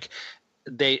was like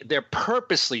they're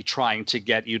purposely trying to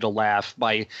get you to laugh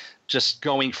by just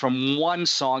going from one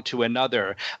song to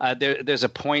another. There's a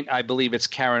point, I believe it's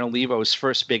Karen Olivo's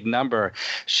first big number.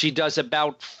 She does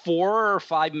about 4 or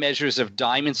 5 measures of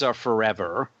Diamonds Are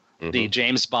Forever, the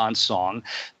James Bond song.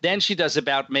 Then she does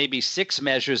about maybe 6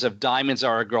 measures of Diamonds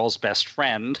Are a Girl's Best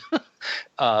Friend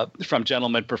from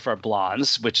Gentlemen Prefer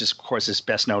Blondes, which is, of course, is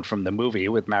best known from the movie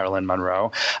with Marilyn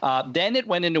Monroe. Then it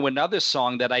went into another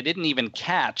song that I didn't even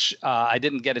catch. I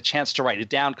didn't get a chance to write it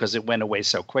down because it went away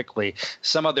so quickly.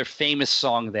 Some other famous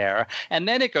song there. And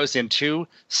then it goes into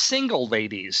Single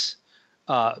Ladies.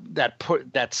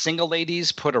 That Single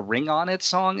Ladies Put a Ring on It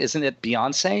song. Isn't it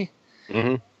Beyonce?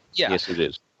 Mm-hmm. Yeah. Yes, it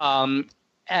is.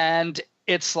 And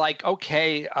it's like,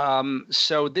 okay,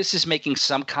 so this is making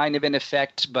some kind of an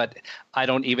effect, but I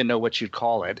don't even know what you'd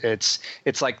call it.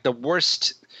 It's like the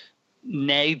worst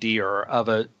nadir of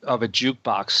a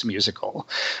jukebox musical.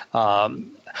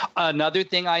 Another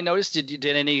thing I noticed, did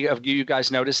any of you guys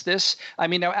notice this? I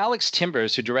mean, now Alex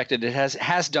Timbers, who directed it,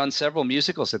 has done several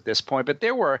musicals at this point, but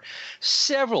there were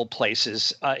several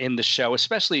places in the show,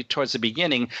 especially towards the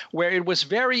beginning, where it was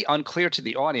very unclear to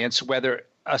the audience whether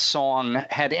a song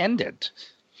had ended.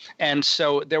 And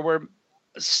so there were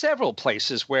several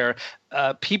places where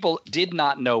people did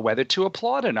not know whether to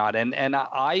applaud or not. And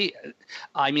I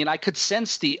mean, I could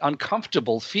sense the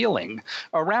uncomfortable feeling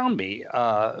around me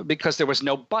because there was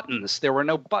no buttons. There were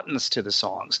no buttons to the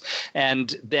songs.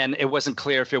 And then it wasn't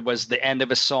clear if it was the end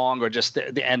of a song or just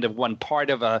the end of one part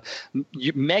of a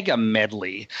mega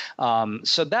medley.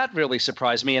 So that really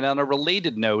surprised me. And on a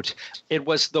related note, it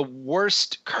was the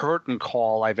worst curtain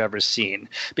call I've ever seen,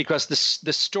 because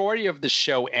the story of the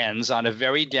show ends on a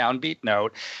very downbeat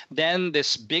note. Then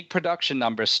this big production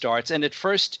number starts, and at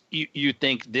first you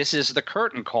think this is the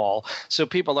curtain call. So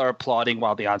people are applauding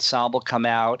while the ensemble come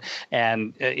out,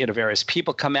 and various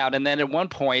people come out. And then at one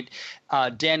point,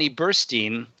 Danny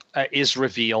Burstein is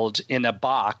revealed in a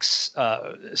box,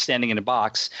 standing in a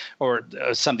box, or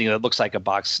something that looks like a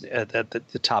box at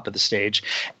the top of the stage.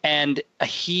 And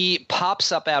he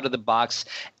pops up out of the box,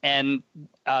 and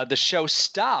the show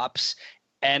stops.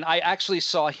 And I actually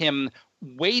saw him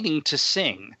waiting to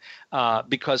sing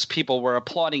because people were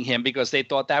applauding him because they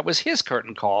thought that was his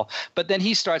curtain call. But then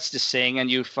he starts to sing,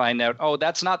 and you find out, oh,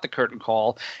 that's not the curtain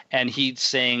call. And he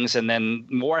sings, and then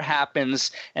more happens,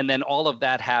 and then all of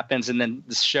that happens, and then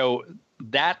the show,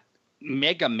 that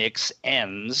mega mix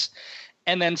ends.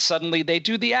 And then suddenly they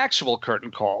do the actual curtain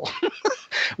call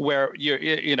where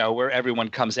where everyone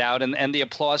comes out, and the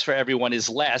applause for everyone is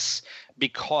less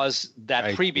because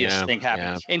that previous thing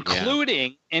happened,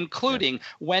 including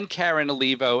when Karen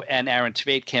Olivo and Aaron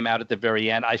Tveit came out at the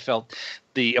very end. I felt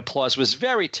the applause was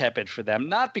very tepid for them,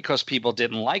 not because people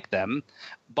didn't like them,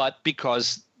 but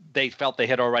because they felt they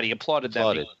had already applauded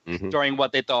them during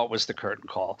what they thought was the curtain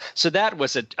call. So that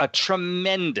was a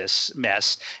tremendous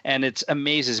mess, and it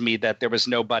amazes me that there was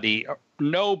nobody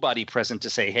present to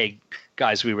say, hey,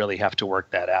 guys, we really have to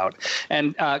work that out.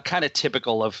 And kind of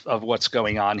typical of what's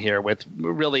going on here, with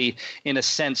really, in a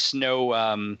sense, no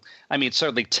I mean,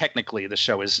 certainly technically the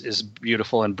show is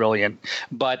beautiful and brilliant,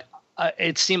 but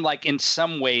it seemed like in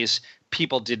some ways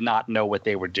people did not know what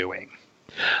they were doing.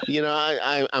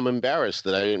 I'm embarrassed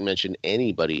that I didn't mention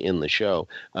anybody in the show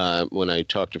when I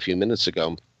talked a few minutes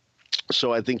ago.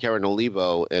 So I think Karen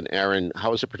Olivo and Aaron,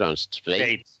 how is it pronounced?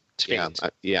 Tveit.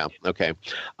 Yeah. Okay.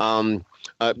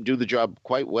 Do the job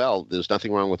quite well. There's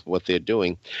nothing wrong with what they're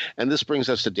doing. And this brings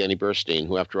us to Danny Burstein,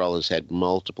 who, after all, has had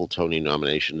multiple Tony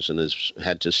nominations and has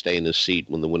had to stay in his seat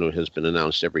when the winner has been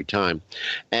announced every time.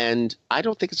 And I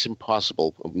don't think it's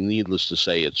impossible, needless to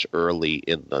say, it's early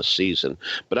in the season,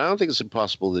 but I don't think it's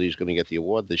impossible that he's going to get the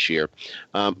award this year,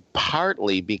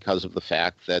 partly because of the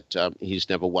fact that he's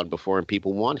never won before and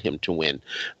people want him to win.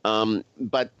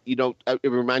 But,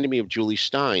 it reminded me of Julie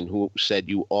Stein, who said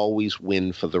you always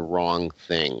win for the wrong wrong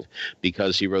thing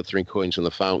because he wrote Three Coins in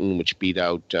the Fountain, which beat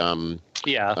out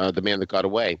The Man That Got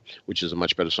Away, which is a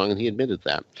much better song, and he admitted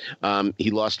that.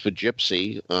 He lost for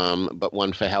Gypsy, but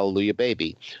won for Hallelujah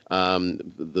Baby,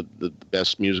 the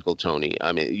best musical Tony.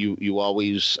 I mean, you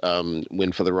always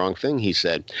win for the wrong thing, he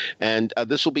said. And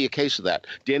this will be a case of that.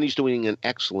 Danny's doing an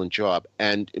excellent job,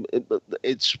 and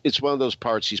it's one of those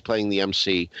parts he's playing the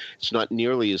MC. It's not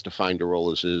nearly as defined a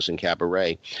role as it is in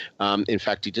Cabaret. In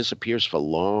fact, he disappears for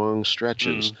long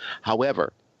stretches.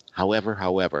 However,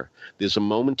 there's a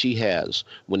moment he has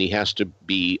when he has to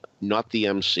be not the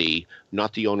MC,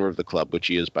 not the owner of the club, which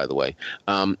he is, by the way,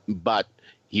 but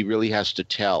he really has to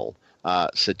tell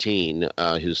Satine,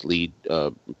 his lead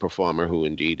performer, who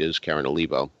indeed is Karen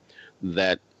Olivo,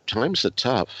 that times are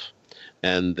tough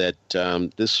and that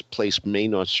this place may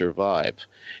not survive.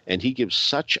 And he gives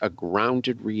such a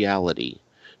grounded reality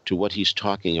to what he's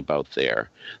talking about there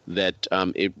that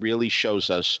it really shows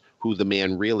us who the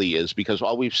man really is, because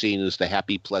all we've seen is the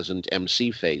happy, pleasant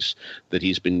MC face that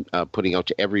he's been putting out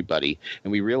to everybody.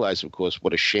 And we realize, of course,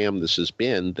 what a sham this has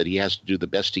been, that he has to do the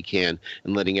best he can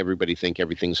and letting everybody think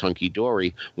everything's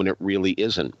hunky-dory when it really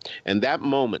isn't. And that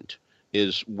moment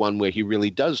is one where he really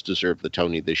does deserve the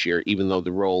Tony this year, even though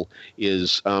the role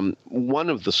is one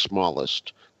of the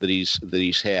smallest that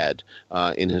he's had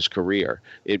in his career.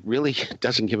 It really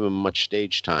doesn't give him much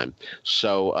stage time.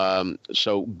 So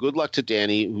good luck to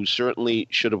Danny, who certainly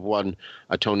should have won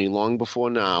a Tony long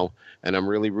before now, and I'm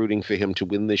really rooting for him to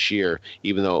win this year,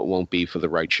 even though it won't be for the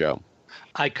right show.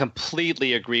 I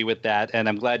completely agree with that, and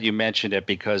I'm glad you mentioned it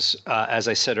because, as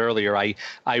I said earlier, I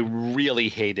really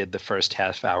hated the first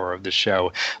half hour of the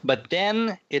show. But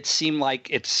then it seemed like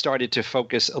it started to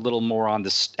focus a little more on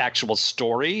the actual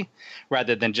story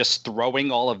rather than just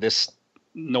throwing all of this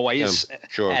noise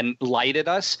and light at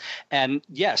us. And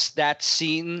yes, that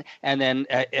scene, and then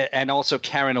and also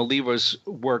Karen Olivo's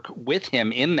work with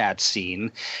him in that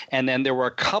scene. And then there were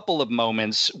a couple of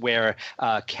moments where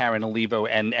Karen Olivo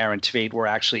and Aaron Tveit were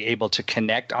actually able to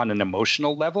connect on an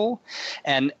emotional level,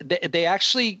 and they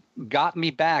actually got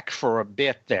me back for a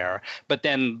bit there, but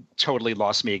then totally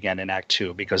lost me again in Act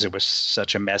 2 because it was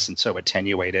such a mess and so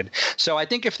attenuated. So I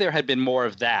think if there had been more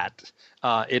of that,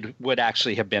 it would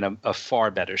actually have been a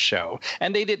far better show.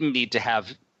 And they didn't need to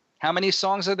have – how many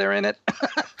songs are there in it?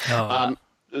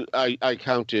 I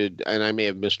counted, and I may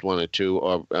have missed one or two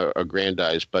or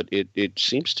aggrandized, but it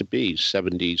seems to be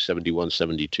 70, 71,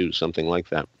 72, something like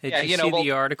that. Did you see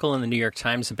the article in the New York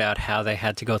Times about how they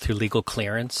had to go through legal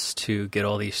clearance to get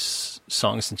all these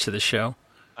songs into the show?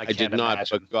 I did not,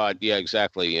 imagine. But God, yeah,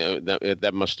 exactly.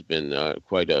 That must have been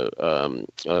quite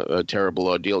a terrible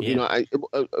ordeal. Yeah. You know,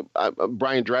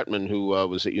 Brian Dretman, who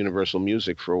was at Universal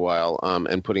Music for a while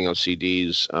and putting out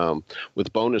CDs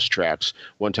with bonus tracks,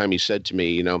 one time he said to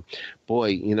me,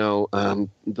 boy,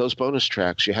 those bonus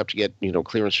tracks, you have to get,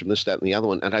 clearance from this, that, and the other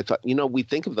one. And I thought, we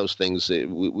think of those things.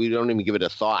 We don't even give it a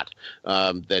thought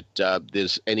that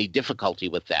there's any difficulty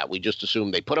with that. We just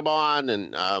assume they put them on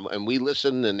and we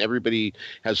listen and everybody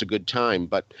has a good time.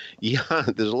 But yeah,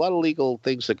 there's a lot of legal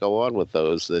things that go on with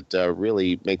those that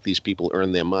really make these people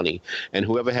earn their money. And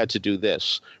whoever had to do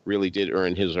this really did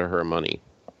earn his or her money.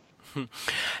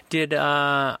 Did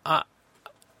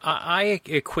I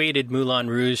equated Moulin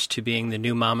Rouge to being the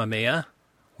new Mamma Mia,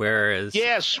 whereas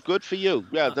yes, good for you.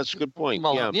 Yeah, that's a good point.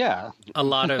 Well, yeah. A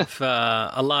lot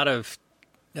of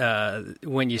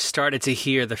when you started to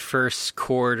hear the first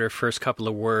chord or first couple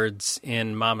of words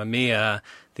in Mamma Mia,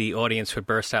 the audience would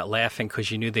burst out laughing because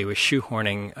you knew they were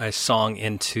shoehorning a song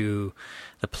into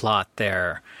the plot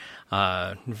there,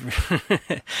 and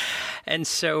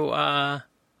so.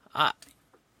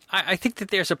 I think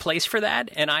that there's a place for that,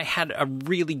 and I had a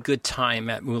really good time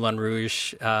at Moulin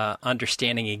Rouge,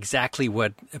 understanding exactly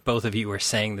what both of you were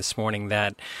saying this morning,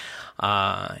 that,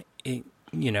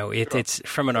 it's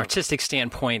from an artistic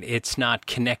standpoint, it's not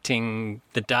connecting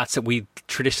the dots that we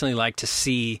traditionally like to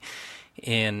see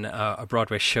in a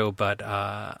Broadway show, but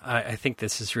I think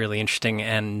this is really interesting,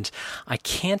 and I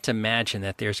can't imagine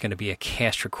that there's going to be a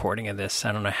cast recording of this.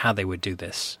 I don't know how they would do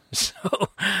this. So,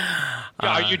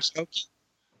 are you joking?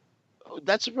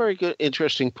 That's a very good,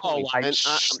 interesting point. Oh, I'm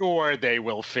sure they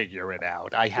will figure it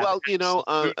out. I have no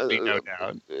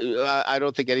doubt. I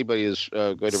don't think anybody is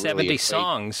going to 70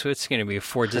 songs. So it's going to be a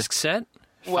 4-disc set.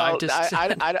 Well, discs.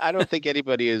 I don't think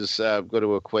anybody is going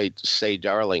to equate "Say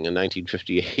Darling," a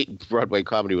 1958 Broadway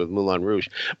comedy, with Moulin Rouge.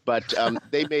 But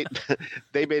they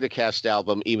made a cast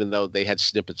album, even though they had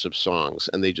snippets of songs,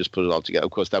 and they just put it all together.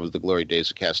 Of course, that was the glory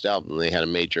days of cast album. They had a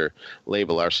major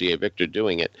label, RCA Victor,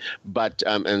 doing it. But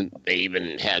and they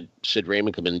even had Sid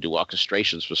Raymond come in and do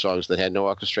orchestrations for songs that had no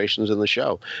orchestrations in the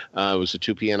show. It was a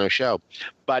 2-piano show,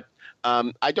 but.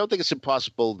 I don't think it's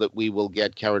impossible that we will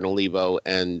get Karen Olivo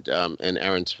and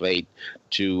Aaron Tveit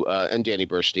and Danny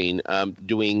Burstein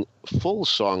dedoing full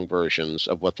song versions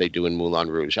of what they do in Moulin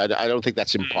Rouge. I don't think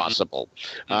that's impossible,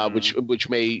 which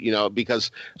may,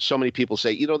 because so many people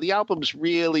say, the albums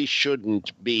really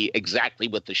shouldn't be exactly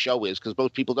what the show is, because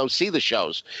most people don't see the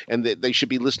shows, and they should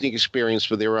be listening experience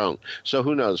for their own. So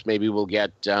who knows? Maybe we'll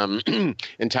get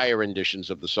entire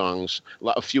renditions of the songs,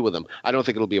 a few of them. I don't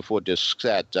think it'll be a 4-disc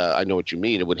set. I know what you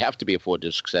mean. It would have to be a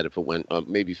 4-disc set if it went,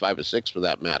 maybe 5 or 6 for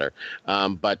that matter.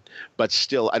 But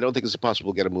still, I don't think it's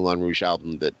possible to get a Moulin Rouge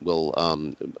album that will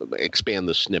expand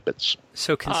the snippets.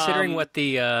 So considering what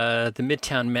the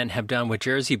Midtown Men have done with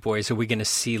Jersey Boys, are we going to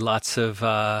see lots of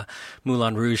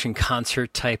Moulin Rouge and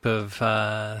concert type of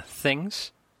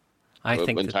things? I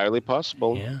think entirely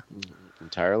possible. Yeah.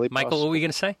 Entirely Michael, possible. what were you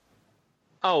going to say?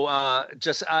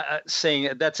 Just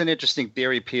saying that's an interesting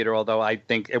theory, Peter, although I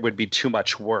think it would be too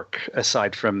much work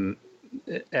aside from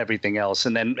everything else.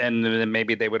 And then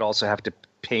maybe they would also have to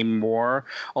pay more,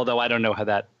 although I don't know how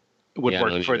that would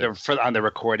work for on the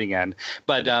recording end.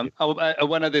 But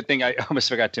one other thing I almost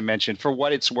forgot to mention, for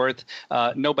what it's worth,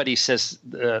 nobody says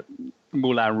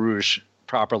Moulin Rouge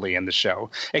properly in the show,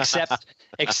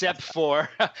 except for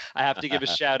I have to give a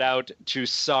shout out to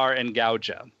Sar and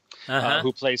Gauja.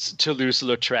 Who plays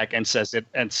Toulouse-Lautrec and says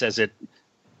it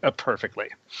perfectly.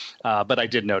 But I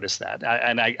did notice that,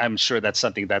 and I'm sure that's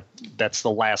something that's the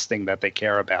last thing that they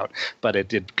care about. But it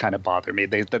did kind of bother me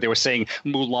that they were saying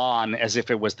Mulan as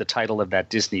if it was the title of that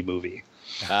Disney movie.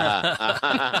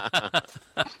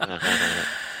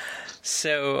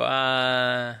 So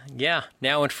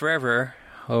Now and Forever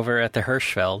over at the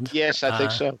Hirschfeld. Yes, I think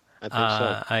so.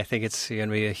 I think it's going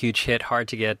to be a huge hit. Hard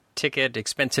to get ticket,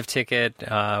 expensive ticket.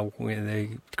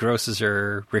 The grosses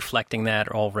are reflecting that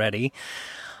already.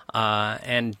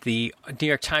 And the New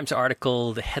York Times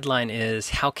article, the headline is,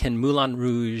 "How Can Moulin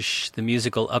Rouge, the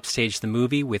Musical, Upstage the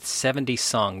Movie with 70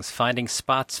 Songs? Finding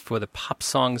Spots for the Pop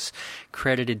Songs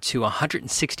Credited to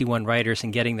 161 Writers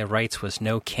and Getting the Rights Was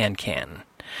No Can-Can."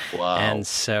 Wow. And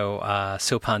so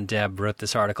Sopan Deb wrote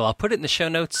this article. I'll put it in the show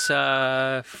notes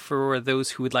for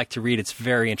those who would like to read. It's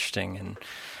very interesting. And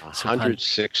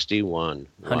 161.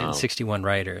 161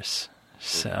 writers.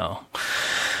 So,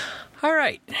 all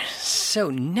right. So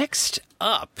next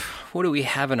up, what do we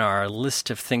have in our list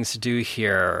of things to do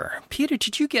here? Peter,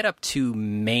 did you get up to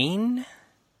Maine?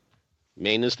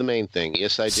 Maine is the main thing.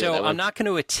 Yes, I did. So I'm not going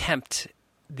to attempt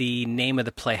the name of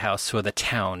the playhouse or the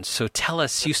town. So tell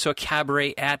us, you saw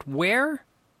Cabaret at where?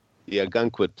 The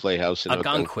Algonquin Playhouse in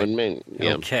Algonquin, Maine.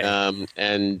 Yeah. Okay.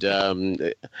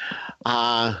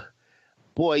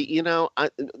 Boy,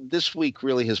 this week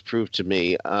really has proved to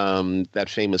me that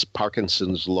famous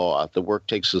Parkinson's Law. The work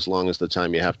takes as long as the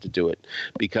time you have to do it.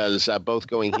 Because both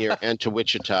going here and to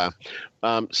Wichita,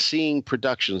 seeing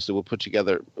productions that were put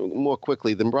together more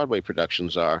quickly than Broadway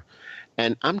productions are.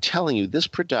 And I'm telling you, this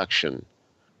production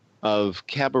of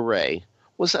Cabaret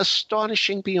was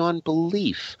astonishing beyond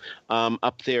belief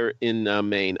up there in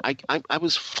Maine. I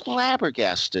was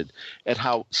flabbergasted at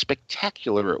how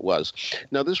spectacular it was.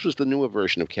 Now, this was the newer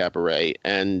version of Cabaret,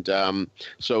 and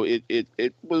so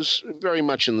it was very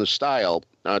much in the style,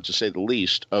 to say the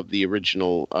least, of the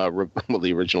original,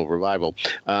 the original revival.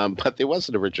 But there was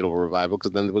an original revival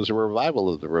because then there was a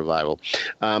revival of the revival.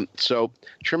 So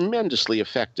tremendously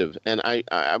effective, and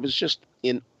I was just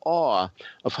in awe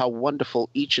of how wonderful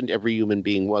each and every human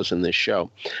being was in this show.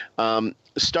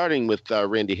 Starting with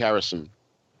Randy Harrison,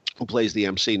 who plays the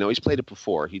MC. Now, he's played it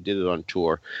before. He did it on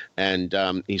tour, and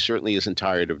he certainly isn't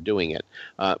tired of doing it.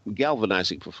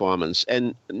 Galvanizing performance,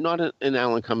 and not an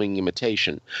Alan Cumming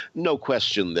imitation. No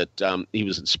question that he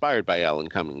was inspired by Alan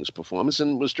Cumming's performance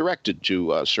and was directed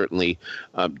to certainly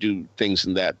do things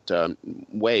in that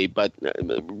way, but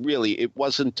really it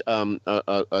wasn't a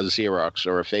Xerox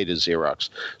or a faded Xerox.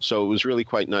 So it was really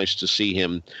quite nice to see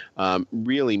him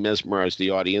really mesmerize the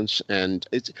audience. And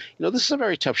it's, this is a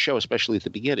very tough show, especially at the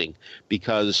beginning,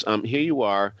 because here you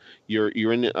are, you're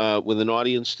in with an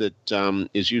audience that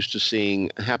is used to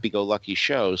seeing happy-go-lucky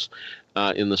shows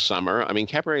in the summer. I mean,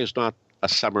 Cabaret is not a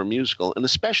summer musical, and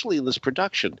especially in this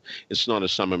production, it's not a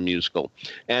summer musical.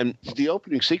 And the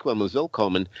opening sequence with Bill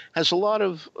Coleman has a lot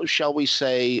of, shall we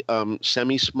say,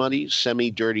 semi-smutty,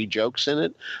 semi-dirty jokes in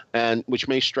it, and which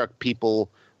may struck people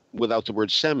without the word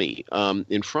semi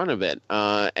in front of it.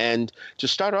 And to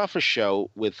start off a show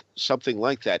with something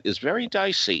like that is very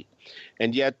dicey.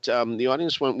 And yet the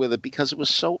audience went with it because it was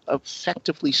so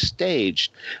effectively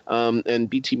staged. And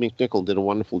B.T. McNichol did a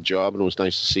wonderful job, and it was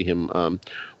nice to see him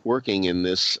working in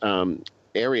this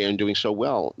area and doing so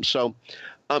well. So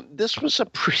this was a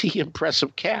pretty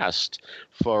impressive cast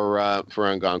for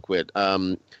Algonquin.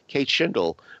 Kate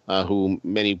Shindle, who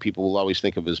many people will always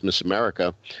think of as Miss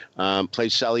America,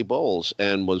 played Sally Bowles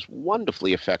and was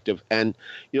wonderfully effective. And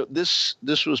this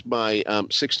was my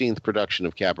 16th production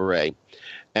of Cabaret,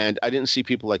 and I didn't see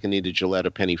people like Anita Gillette or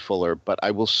Penny Fuller, but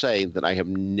I will say that I have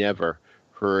never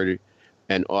heard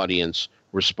an audience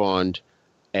respond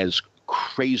as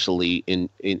crazily in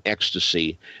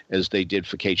ecstasy as they did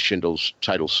for Kate Shindle's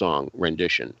title song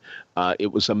rendition.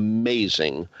 It was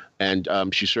amazing, and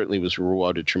she certainly was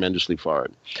rewarded tremendously for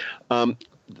it.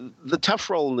 The tough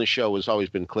role in the show has always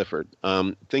been Clifford.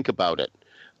 Think about it.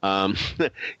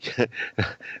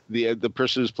 The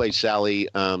person who's played Sally,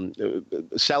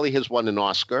 Sally has won an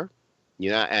Oscar.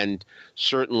 And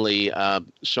certainly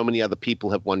so many other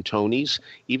people have won Tonys.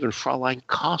 Even Fraulein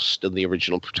Kost in the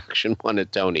original production won a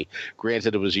Tony.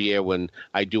 Granted, it was a year when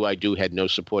I Do had no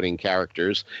supporting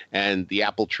characters, and The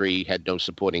Apple Tree had no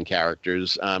supporting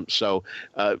characters. So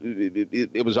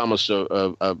it was almost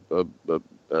a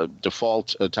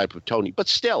default type of Tony. But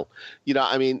still,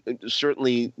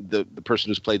 certainly the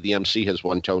person who's played the MC has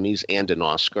won Tonys and an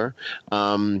Oscar.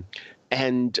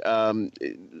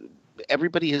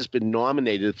 Everybody has been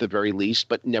nominated at the very least,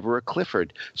 but never a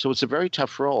Clifford. So it's a very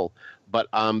tough role. But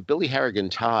Billy Harrigan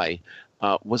Ty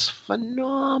was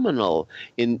phenomenal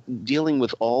in dealing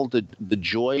with all the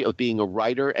joy of being a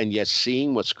writer and yet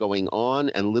seeing what's going on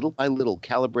and little by little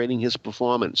calibrating his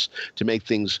performance to make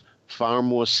things far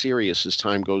more serious as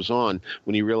time goes on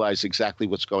when you realize exactly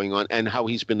what's going on and how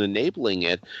he's been enabling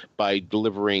it by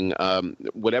delivering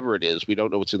whatever it is. We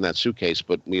don't know what's in that suitcase,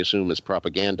 but we assume it's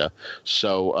propaganda.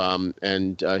 So,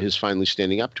 his finally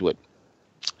standing up to it.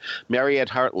 Mariette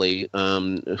Hartley,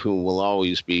 who will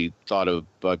always be thought of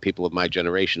by people of my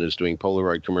generation as doing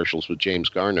Polaroid commercials with James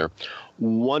Garner,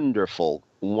 wonderful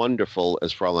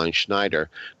as Fraulein Schneider,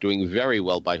 doing very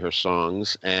well by her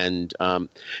songs. And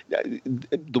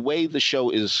the way the show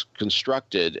is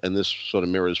constructed, and this sort of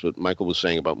mirrors what Michael was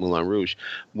saying about Moulin Rouge,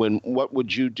 when What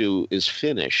Would You Do is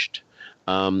finished,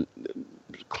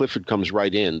 Clifford comes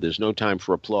right in. There's no time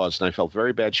for applause, and I felt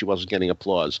very bad she wasn't getting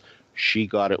applause. She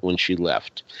got it when she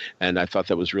left. And I thought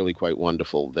that was really quite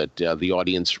wonderful that the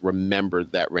audience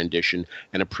remembered that rendition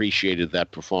and appreciated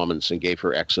that performance and gave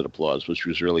her exit applause, which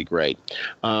was really great.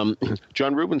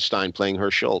 John Rubinstein playing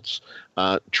Herr Schultz.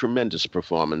 Tremendous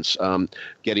performance,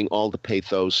 getting all the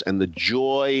pathos and the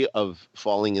joy of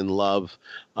falling in love,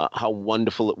 how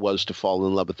wonderful it was to fall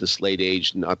in love at this late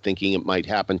age, not thinking it might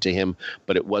happen to him,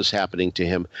 but it was happening to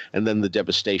him, and then the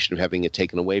devastation of having it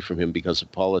taken away from him because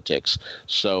of politics.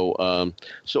 So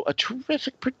a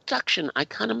terrific production. I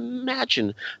can't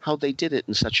imagine how they did it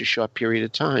in such a short period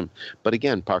of time. But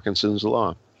again, Parkinson's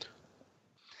law.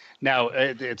 Now,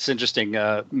 it's interesting.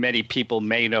 Many people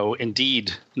may know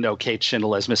Kate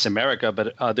Shindle as Miss America,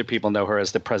 but other people know her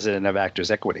as the president of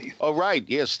Actors Equity. Oh, right.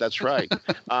 Yes, that's right.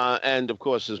 And, of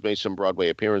course, has made some Broadway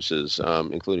appearances,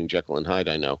 including Jekyll and Hyde,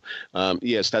 I know.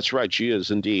 Yes, that's right. She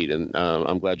is indeed. And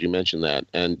I'm glad you mentioned that.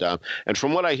 And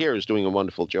from what I hear, is doing a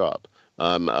wonderful job.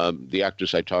 The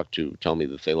actors I talk to tell me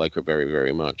that they like her very,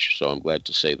 very much. So I'm glad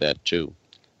to say that, too.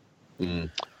 Mm.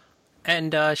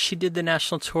 And she did the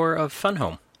national tour of Fun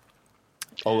Home.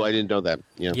 Oh, I didn't know that.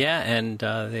 Yeah. Yeah, and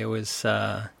there was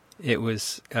a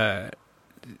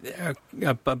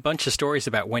bunch of stories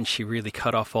about when she really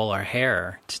cut off all her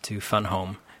hair to do Fun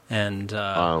Home and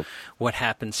what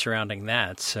happened surrounding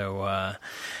that. So,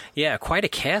 quite a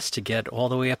cast to get all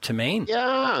the way up to Maine.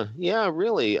 Yeah,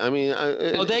 really. I mean,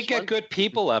 they get good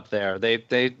people up there.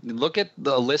 They look at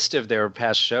the list of their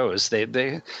past shows. They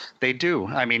do.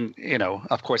 I mean,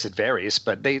 of course it varies,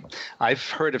 but I've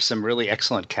heard of some really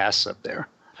excellent casts up there.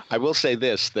 I will say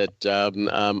this, that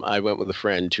I went with a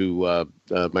friend who,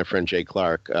 my friend Jay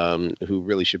Clark, who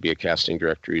really should be a casting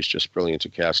director. He's just brilliant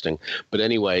at casting. But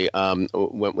anyway,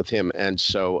 went with him. And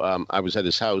so I was at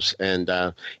his house, and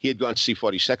he had gone to see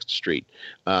 42nd Street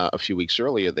a few weeks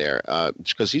earlier there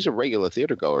because he's a regular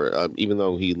theater goer. Even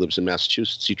though he lives in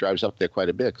Massachusetts, he drives up there quite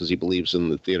a bit because he believes in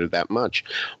the theater that much.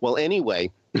 Well,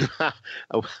 anyway, There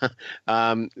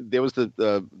was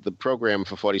the program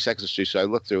for 42nd Street, so I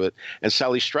looked through it, and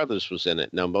Sally Struthers was in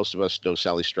it. Now, most of us know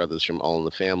Sally Struthers from All in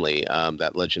the Family,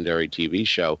 that legendary TV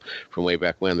show from way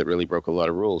back when that really broke a lot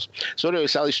of rules. So anyway,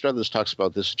 Sally Struthers talks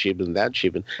about this achievement and that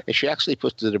achievement, and she actually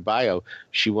puts in her bio,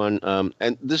 she won,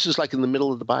 and this is like in the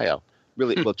middle of the bio.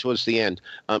 Really, well, towards the end,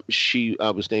 she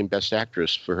was named Best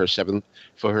Actress for her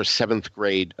seventh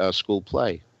grade school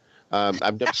play.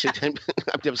 I've never seen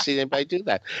I've never seen anybody do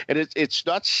that, and it's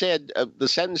not said. The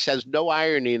sentence has no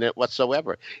irony in it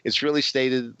whatsoever. It's really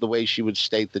stated the way she would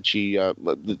state that she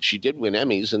did win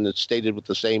Emmys, and it's stated with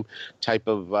the same type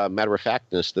of matter of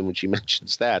factness than when she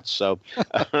mentions that. So,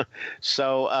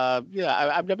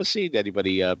 yeah, I've never seen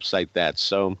anybody cite that.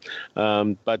 So,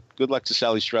 but good luck to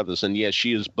Sally Struthers, and yes,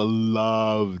 she is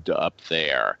beloved up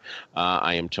there.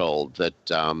 I am told that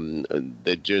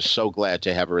they're just so glad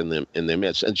to have her in their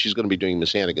midst, and she's going to be doing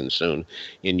Miss Hannigan soon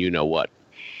in You Know What.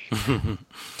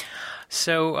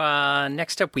 So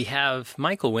next up we have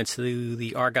Michael went to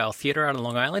the Argyle Theater out on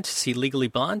Long Island to see Legally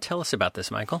Blonde. Tell us about this,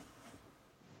 Michael.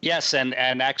 Yes, and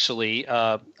actually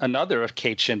another of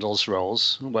Kate Shindle's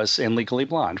roles was in Legally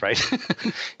Blonde, right?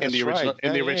 in the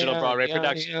original Broadway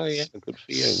production. Yeah. Good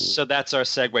for you. So that's our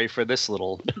segue for this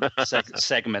little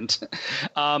segment.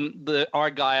 The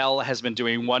Argyle has been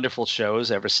doing wonderful shows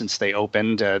ever since they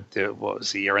opened. What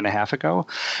was a year and a half ago,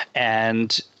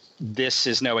 and this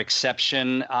is no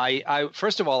exception. I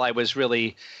first of all, I was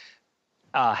really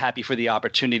happy for the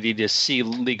opportunity to see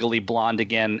Legally Blonde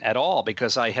again at all,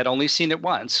 because I had only seen it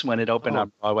once when it opened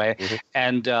on Broadway. Mm-hmm.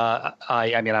 And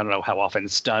I mean, I don't know how often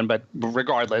it's done, but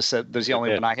regardless, there's the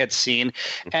only one I had seen.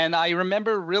 And I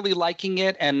remember really liking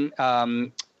it, and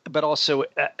but also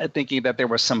thinking that there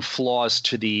were some flaws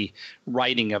to the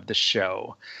writing of the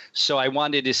show. So I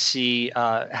wanted to see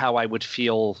how I would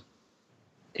feel,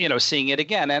 seeing it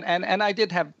again. And I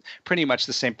did have pretty much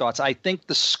the same thoughts. I think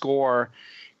the score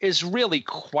is really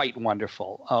quite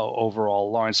wonderful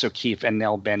overall, Lawrence O'Keefe and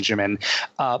Nell Benjamin.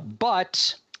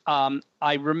 But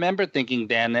I remember thinking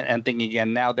then and thinking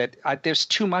again now that there's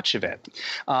too much of it.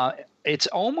 It's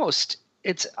almost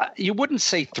 – you wouldn't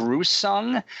say through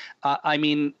sung,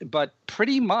 but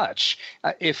pretty much.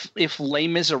 If Les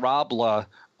Miserables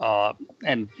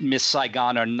and Miss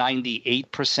Saigon are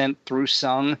 98% through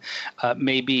sung,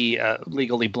 maybe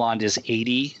Legally Blonde is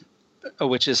 80%.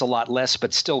 Which is a lot less,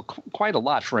 but still quite a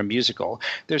lot for a musical.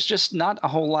 There's just not a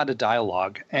whole lot of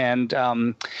dialogue. And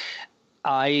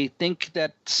I think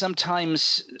that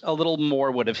sometimes a little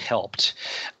more would have helped.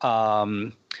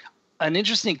 An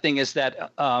interesting thing is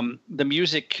that the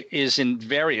music is in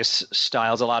various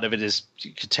styles. A lot of it is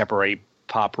contemporary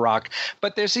pop rock,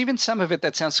 but there's even some of it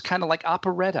that sounds kind of like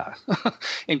operetta,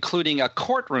 including a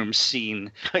courtroom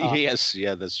scene. Yes,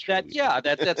 that's true.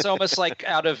 That's almost like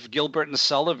out of Gilbert and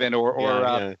Sullivan, or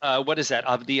what is that?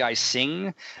 Of the I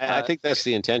Sing? I think that's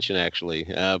the intention, actually.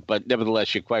 But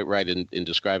nevertheless, you're quite right in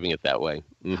describing it that way.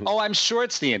 Mm-hmm. Oh, I'm sure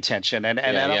it's the intention, and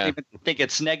I don't even think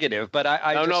it's negative. But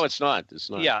no, it's not. It's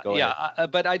not. Yeah.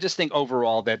 But I just think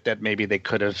overall that maybe they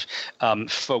could have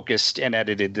focused and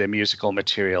edited the musical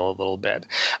material a little bit.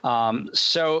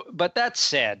 But that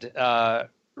said,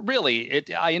 really,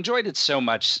 I enjoyed it so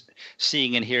much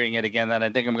seeing and hearing it again that I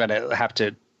think I'm going to have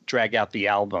to drag out the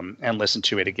album and listen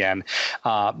to it again.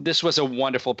 This was a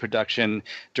wonderful production,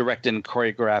 directed and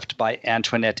choreographed by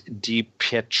Antoinette Di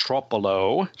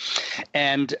Pietropolo,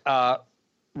 and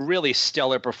really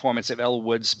stellar performance of Elle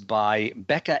Woods by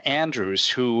Becca Andrews,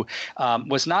 who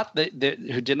was not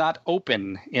who did not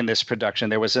open in this production.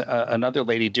 There was another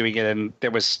lady doing it, and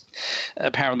there was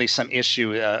apparently some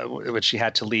issue which she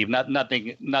had to leave.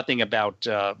 Nothing about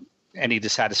any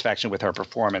dissatisfaction with her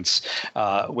performance,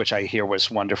 which I hear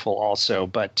was wonderful also.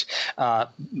 But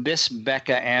this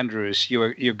Becca Andrews,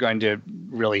 you're going to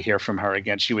really hear from her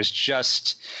again. She was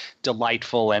just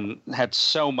delightful and had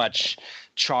so much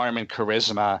charm and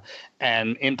charisma,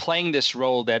 and in playing this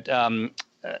role that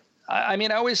I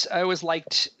always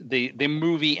liked the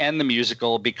movie and the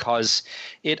musical because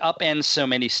it upends so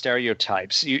many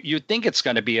stereotypes. You think it's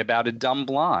going to be about a dumb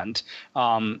blonde,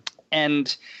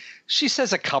 and she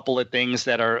says a couple of things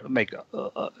that are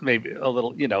maybe a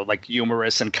little like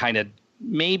humorous and kind of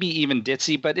maybe even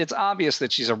ditzy, but it's obvious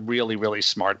that she's a really, really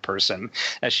smart person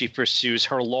as she pursues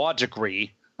her law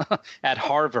degree at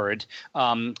Harvard.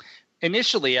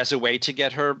 Initially as a way to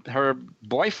get her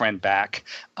boyfriend back,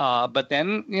 but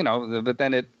then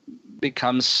it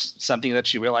becomes something that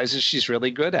she realizes she's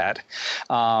really good at.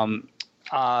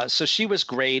 So she was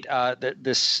great.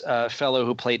 This fellow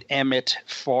who played Emmett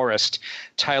Forrest,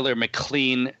 Tyler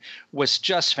McLean, was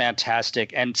just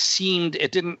fantastic, and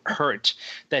it didn't hurt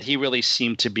that he really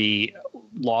seemed to be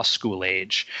law school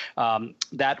age.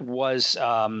 That was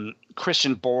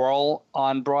Christian Borle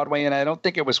on Broadway, and I don't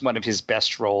think it was one of his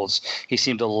best roles. He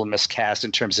seemed a little miscast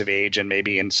in terms of age and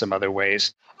maybe in some other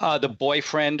ways. The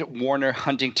boyfriend, Warner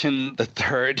Huntington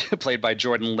III, played by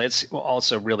Jordan Litz,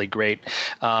 also really great.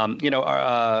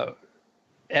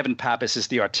 Evan Pappas is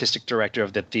the artistic director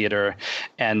of the theater,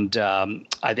 and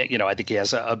I think he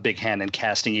has a big hand in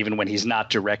casting, even when he's not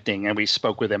directing. And we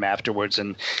spoke with him afterwards,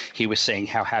 and he was saying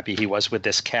how happy he was with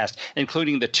this cast,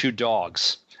 including the two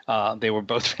dogs. They were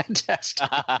both fantastic.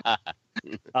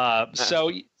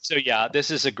 So yeah, this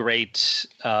is a great,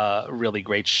 really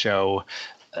great show,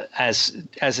 as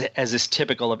is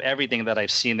typical of everything that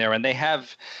I've seen there. And they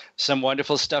have some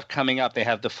wonderful stuff coming up. They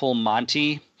have the full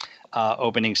Monty.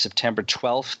 Opening September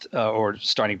 12th, or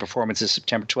starting performances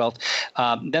September 12th.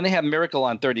 Then they have Miracle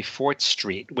on 34th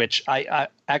Street, which I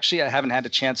haven't had a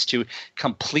chance to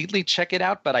completely check it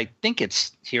out, but I think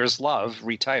it's Here's Love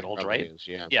retitled, right? It is,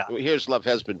 yeah. Yeah. Well, Here's Love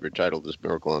has been retitled as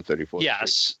Miracle on 34th Street.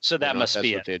 Yes, so that must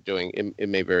be what they're doing. It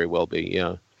may very well be,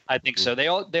 yeah. I think so. They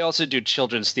also do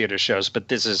children's theater shows, but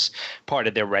this is part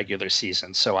of their regular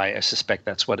season, so I suspect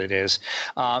that's what it is.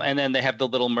 And then they have The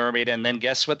Little Mermaid, and then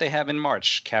guess what they have in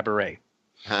March? Cabaret.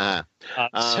 One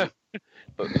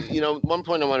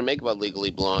point I want to make about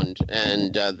Legally Blonde,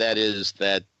 and that is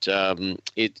that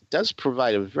it does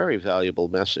provide a very valuable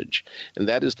message, and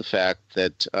that is the fact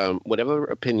that whatever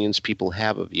opinions people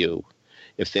have of you,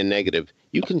 if they're negative,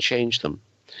 you can change them.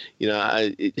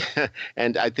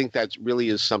 And I think that really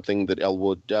is something that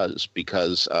Elwood does,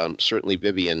 because certainly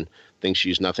Vivian thinks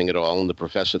she's nothing at all, and the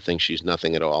professor thinks she's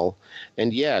nothing at all.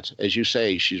 And yet, as you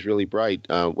say, she's really bright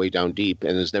way down deep,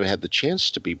 and has never had the chance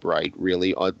to be bright,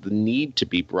 really, or the need to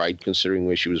be bright, considering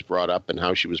where she was brought up and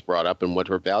how she was brought up and what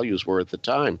her values were at the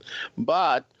time.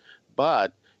 But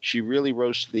she really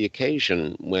rose to the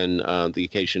occasion when the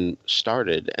occasion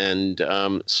started. And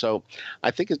so I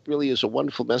think it really is a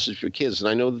wonderful message for kids. And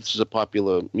I know this is a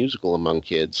popular musical among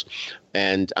kids,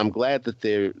 and I'm glad that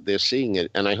they're seeing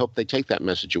it. And I hope they take that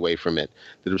message away from it,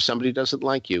 that if somebody doesn't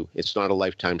like you, it's not a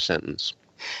lifetime sentence.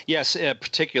 Yes,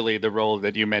 particularly the role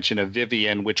that you mentioned of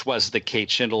Vivian, which was the Kate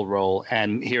Schindel role,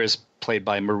 and here is played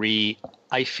by Marie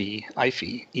Ife,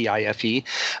 E-I-F-E.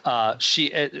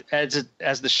 She,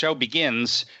 as the show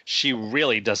begins, she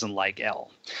really doesn't like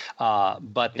Elle,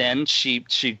 but then she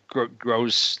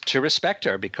grows to respect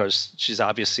her, because she's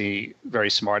obviously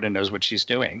very smart and knows what she's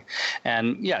doing.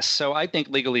 And yes, so I think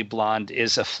Legally Blonde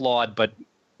is a flawed but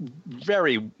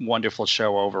very wonderful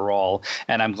show overall,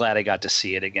 and I'm glad I got to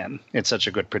see it again. It's such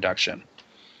a good production.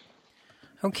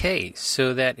 Okay,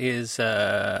 so that is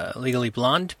Legally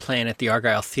Blonde, playing at the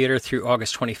Argyle Theater through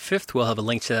August 25th. We'll have a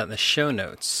link to that in the show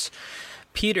notes.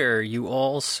 Peter, you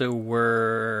also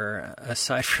were,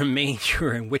 aside from Maine, you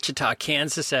were in Wichita,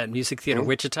 Kansas at Music Theater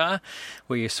Wichita,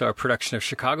 where you saw a production of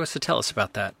Chicago. So tell us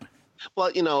about that.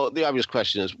 Well, the obvious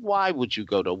question is, why would you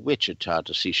go to Wichita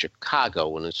to see Chicago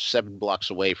when it's 7 blocks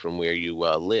away from where you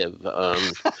live?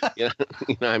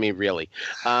 I mean, really.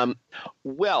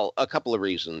 Well, a couple of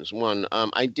reasons. One,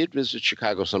 I did visit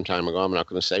Chicago some time ago. I'm not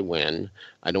going to say when.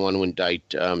 I don't want to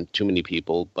indict too many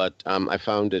people, but I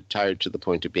found it tired to the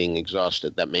point of being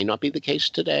exhausted. That may not be the case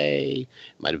today.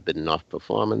 It might have been an off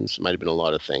performance. It might have been a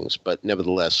lot of things, but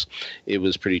nevertheless, it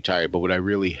was pretty tired. But what I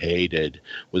really hated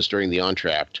was during the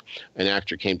entr'acte, an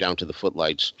actor came down to the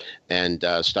footlights and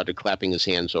started clapping his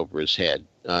hands over his head,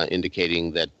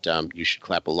 indicating that you should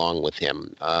clap along with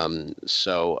him.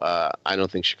 So I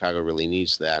don't think Chicago really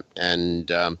needs that. And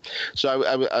so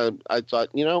I thought,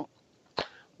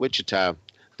 Wichita,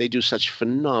 they do such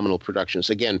phenomenal productions.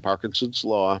 Again, Parkinson's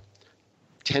Law,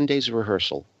 10 days of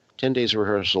rehearsal,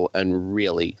 and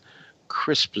really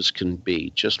crisp as can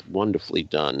be, just wonderfully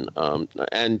done.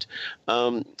 And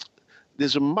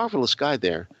there's a marvelous guy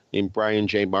there named Brian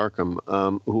J. Markham,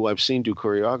 who I've seen do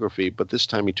choreography, but this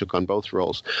time he took on both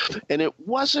roles. And it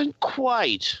wasn't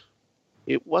quite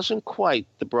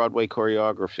the Broadway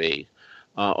choreography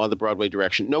or the Broadway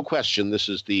direction. No question, this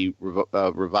is the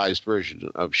revised version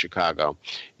of Chicago.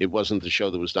 It wasn't the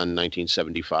show that was done in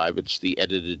 1975. It's the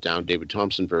edited down David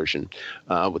Thompson version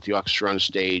with the orchestra on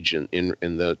stage and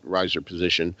in the riser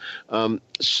position.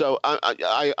 So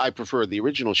I prefer the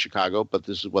original Chicago, but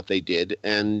this is what they did.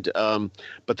 And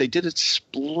but they did it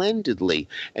splendidly.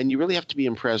 And you really have to be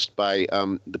impressed by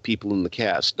the people in the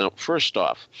cast. Now, first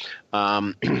off,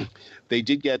 they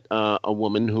did get a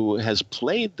woman who has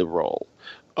played the role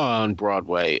on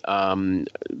Broadway.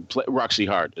 Roxy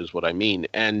Hart is what I mean.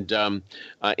 And Anne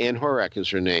Horak is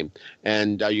her name.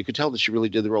 And you could tell that she really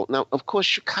did the role. Now, of course,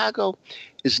 Chicago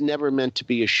is never meant to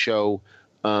be a show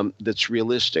that's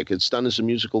realistic. It's done as a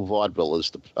musical vaudeville,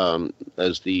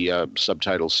 as the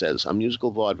subtitle says, a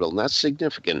musical vaudeville. And that's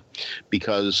significant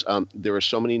because there are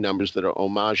so many numbers that are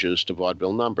homages to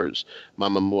vaudeville numbers.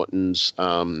 Mama Morton's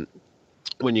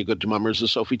When You Go to Mama is a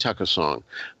Sophie Tucker song.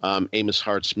 Amos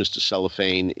Hart's Mr.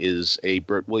 Cellophane is a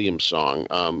Bert Williams song.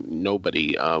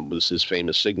 Nobody was his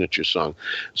famous signature song.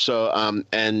 So,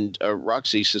 and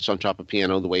Roxy sits on top of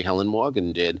piano the way Helen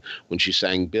Morgan did when she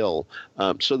sang Bill.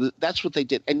 That's what they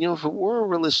did. And, if it were a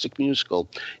realistic musical,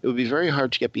 it would be very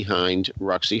hard to get behind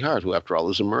Roxy Hart, who, after all,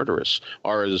 is a murderess.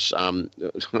 Or as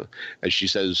she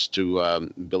says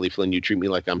to Billy Flynn, you treat me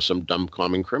like I'm some dumb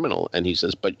common criminal. And he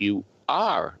says, but you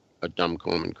are a dumb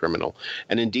common criminal.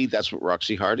 And indeed, that's what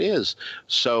Roxy Hart is.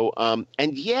 So,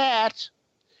 and yet,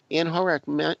 Anne Horak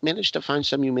managed to find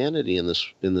some humanity in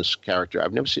this character.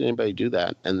 I've never seen anybody do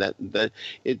that, and that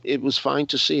it was fine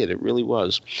to see it. It really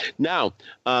was. Now,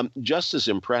 just as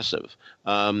impressive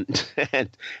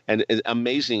and an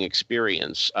amazing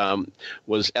experience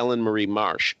was Ellen Marie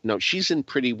Marsh. Now, she's in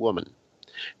Pretty Woman.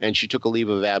 And she took a leave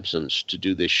of absence to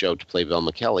do this show to play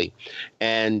Velma Kelly.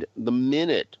 And the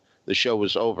minute the show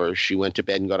was over, she went to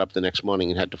bed and got up the next morning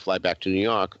and had to fly back to New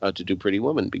York to do Pretty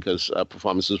Woman because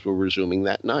performances were resuming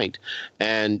that night.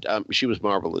 And she was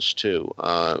marvelous, too,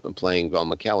 playing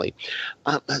Velma Kelly.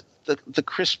 The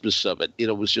crispness of it,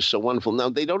 was just so wonderful. Now,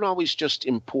 they don't always just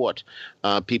import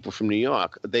people from New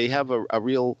York. They have a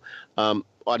real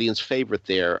audience favorite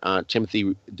there,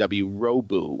 Timothy W.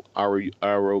 Robu,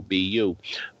 R-O-B-U.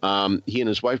 He and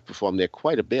his wife performed there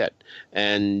quite a bit,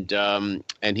 and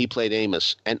he played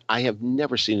Amos. And I have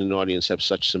never seen an audience have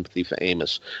such sympathy for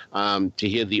Amos. To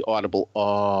hear the audible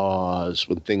ahs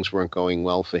when things weren't going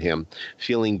well for him,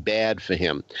 feeling bad for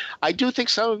him. I do think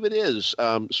some of it is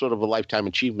sort of a lifetime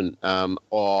achievement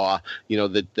awe,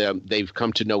 that they've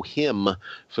come to know him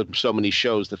for so many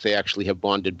shows that they actually have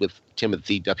bonded with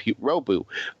Timothy W. Robu.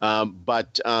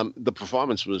 But the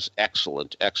performance was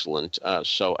excellent.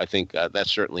 So I think that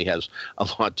certainly has a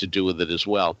lot to do with it as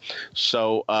well.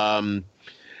 So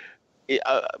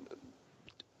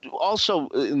also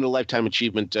in the Lifetime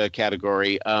Achievement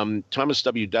category, Thomas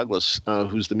W. Douglas,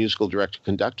 who's the musical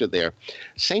director-conductor there,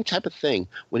 same type of thing.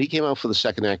 When he came out for the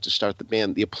second act to start the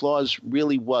band, the applause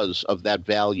really was of that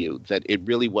value, that it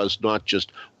really was not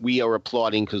just, we are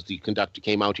applauding because the conductor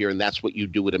came out here and that's what you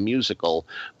do at a musical.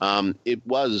 It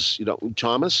was,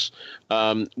 Thomas,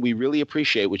 we really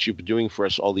appreciate what you've been doing for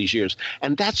us all these years.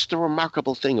 And that's the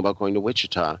remarkable thing about going to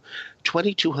Wichita.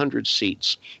 2,200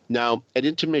 seats. Now, at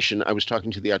intermission, I was talking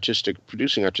to the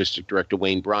producing artistic director,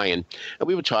 Wayne Bryan, and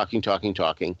we were talking.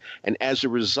 And as a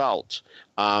result,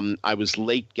 I was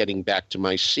late getting back to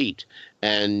my seat.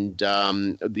 And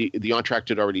the entr'acte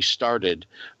had already started.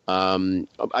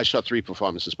 I saw 3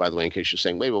 performances, by the way, in case you're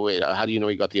saying, wait, how do you know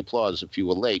you got the applause if you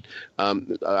were late?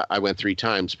 I went 3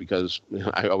 times because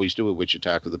I always do at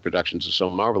Wichita because the productions are so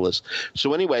marvelous.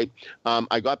 So anyway,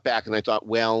 I got back and I thought,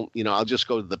 well, I'll just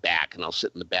go to the back and I'll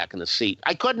sit in the back in the seat.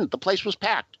 I couldn't. The place was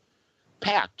packed.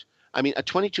 I mean, a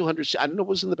 2,200 seat, I don't know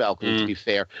what was in the balcony, to be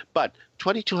fair, but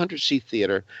 2,200 seat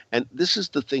theater, and this is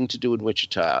the thing to do in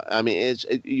Wichita. I mean,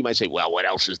 you might say, well, what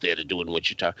else is there to do in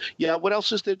Wichita? Yeah, what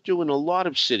else is there to do in a lot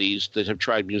of cities that have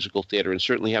tried musical theater and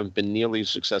certainly haven't been nearly as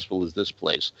successful as this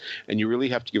place? And you really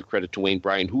have to give credit to Wayne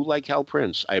Bryan, who, like Hal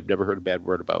Prince, I have never heard a bad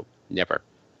word about. Never.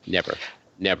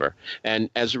 And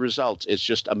as a result, it's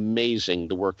just amazing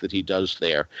the work that he does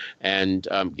there and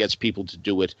gets people to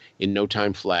do it in no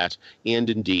time flat and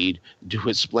indeed do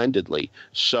it splendidly.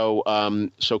 So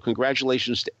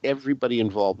congratulations to everybody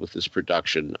involved with this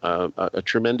production. A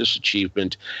tremendous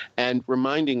achievement, and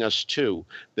reminding us, too,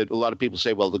 that a lot of people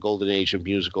say, well, the golden age of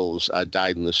musicals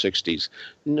died in the 60s.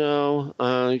 No,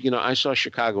 I saw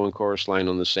Chicago and Chorus Line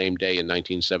on the same day in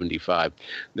 1975.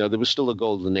 Now, there was still a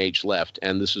golden age left,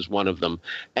 and this is one of them.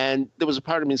 And there was a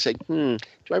part of me saying, do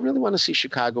I really want to see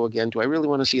Chicago again? Do I really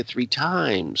want to see it 3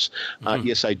 times?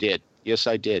 Yes, I did.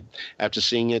 After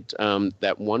seeing it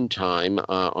that one time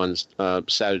on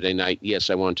Saturday night, yes,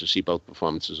 I wanted to see both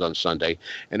performances on Sunday.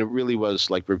 And it really was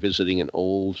like revisiting an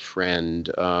old friend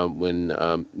when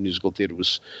musical theater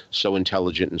was so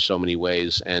intelligent in so many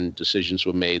ways and decisions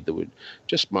were made that were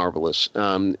just marvelous.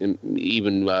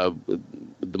 Even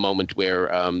the moment where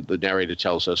the narrator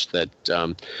tells us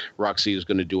that Roxy is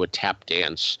going to do a tap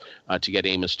dance to get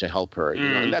Amos to help her.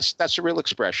 And that's a real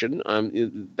expression.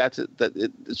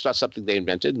 It's not something they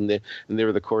invented, and there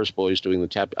were the chorus boys doing the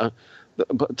tap.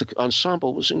 But the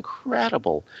ensemble was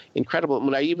incredible. And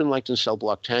what I even liked in Cell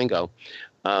Block Tango,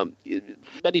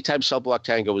 Many times cell block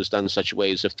tango is done in such a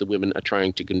way as if the women are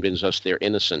trying to convince us they're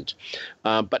innocent.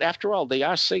 But after all, they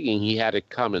are singing He Had It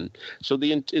Coming. So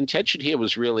the intention here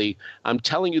was really, I'm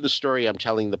telling you the story, I'm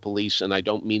telling the police, and I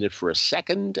don't mean it for a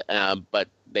second, but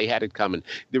they had it coming.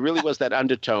 There really was that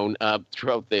undertone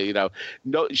throughout the,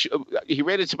 he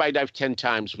read it to my knife 10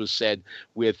 times was said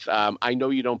with, I know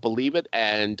you don't believe it,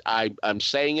 and I'm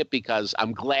saying it because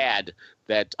I'm glad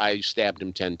that I stabbed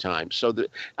him 10 times. So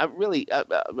really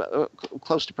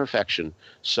close to perfection.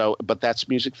 So, but that's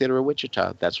Music Theater of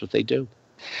Wichita. That's what they do.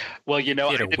 Well,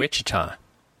 Theater Wichita.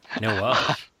 No,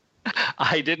 well.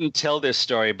 I didn't tell this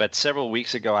story, but several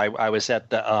weeks ago, I was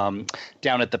at the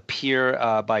down at the pier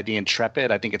by the Intrepid.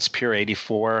 I think it's Pier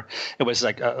 84. It was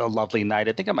like a lovely night.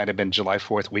 I think it might have been July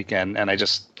 4th weekend, and I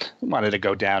just wanted to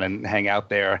go down and hang out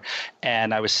there.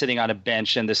 And I was sitting on a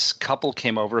bench, and this couple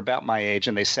came over about my age,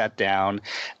 and they sat down,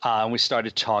 and we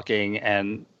started talking,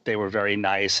 and they were very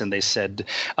nice, and they said,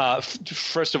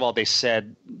 first of all, they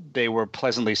said they were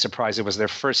pleasantly surprised. It was their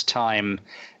first time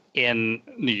in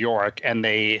New York, and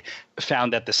they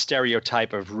found that the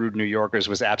stereotype of rude New Yorkers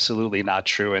was absolutely not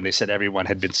true, and they said everyone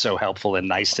had been so helpful and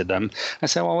nice to them. I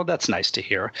said, well, that's nice to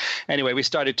hear. Anyway, we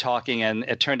started talking, and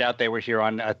it turned out they were here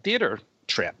on a theater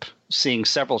trip, seeing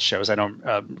several shows. I don't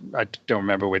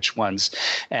remember which ones.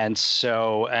 And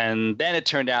then it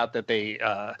turned out that they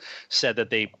said that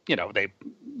they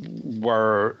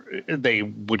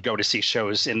would go to see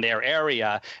shows in their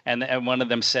area, and one of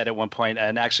them said at one point,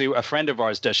 and actually a friend of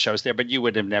ours does shows there, but you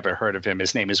would have never heard of him.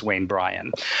 His name is Wayne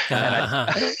Bryan.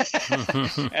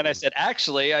 And I said,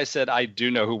 actually, I do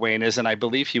know who Wayne is, and I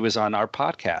believe he was on our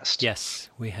podcast. Yes,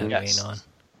 we had Wayne on.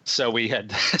 So I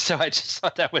just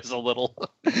thought that was a little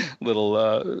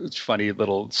funny,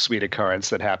 little sweet occurrence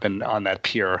that happened on that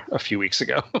pier a few weeks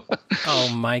ago.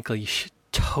 Oh, Michael, you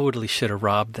totally should have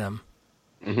robbed them.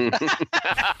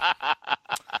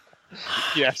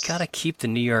 Yes. You gotta keep the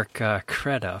New York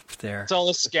cred up there. It's all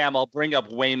a scam. I'll bring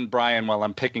up Wayne Bryan while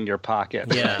I'm picking your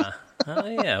pocket. Yeah. Oh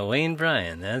yeah, Wayne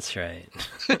Bryan. That's right.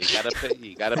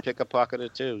 You gotta pick a pocket or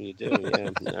two. You do. Yeah.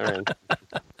 All right.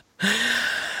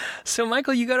 So,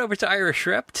 Michael, you got over to Irish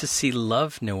Rep to see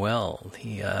Love Noel,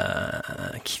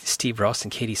 Steve Ross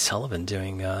and Katie Sullivan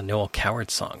doing Noel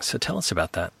Coward songs. So tell us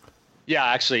about that. Yeah,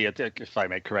 actually, if I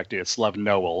may correct you, it's Love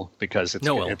Noel because it's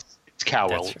Noel. It's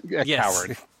Cowell, Yes.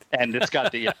 Coward. And it's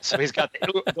got so he's got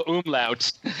the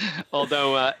umlaut.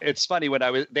 Although it's funny when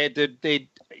I was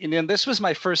this was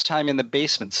my first time in the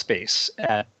basement space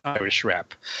at Irish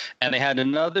Rep, and they had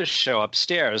another show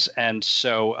upstairs, and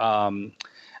so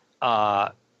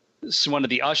one of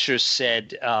the ushers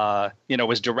said,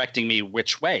 was directing me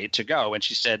which way to go. And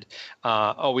she said,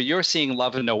 well, you're seeing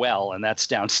Love and Noel, and that's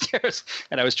downstairs.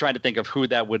 And I was trying to think of who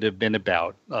that would have been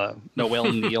about.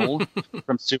 Noel Neal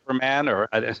from Superman, or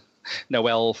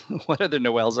Noel, what other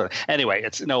Noels are? Anyway,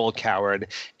 it's Noel Coward.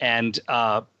 And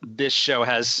this show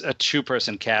has a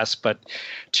two-person cast, but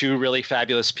two really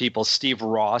fabulous people, Steve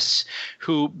Ross,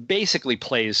 who basically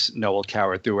plays Noel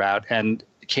Coward throughout, and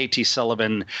KT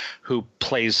Sullivan, who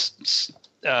plays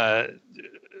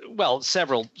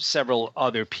several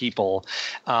other people,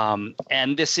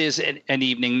 and this is an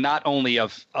evening not only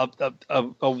of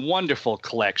a wonderful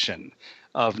collection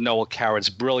of Noel Coward's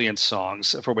brilliant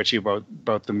songs, for which he wrote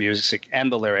both the music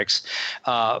and the lyrics,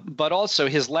 but also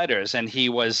his letters, and he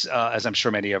was, as I'm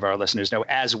sure many of our listeners know,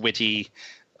 as witty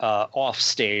off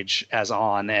stage as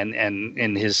on, and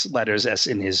in his letters as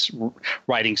in his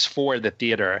writings for the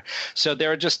theater. So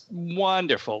they're just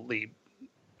wonderfully,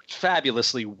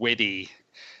 fabulously witty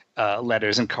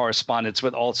letters and correspondence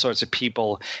with all sorts of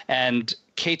people. And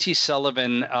KT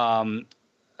Sullivan,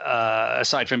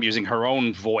 aside from using her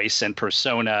own voice and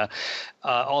persona,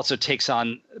 also takes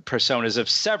on personas of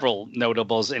several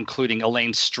notables, including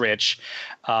Elaine Stritch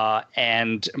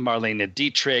and Marlene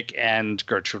Dietrich and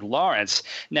Gertrude Lawrence.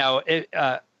 Now,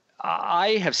 I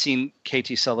have seen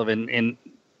KT Sullivan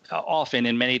often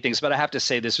in many things, but I have to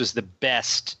say this was the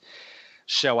best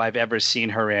show I've ever seen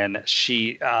her in.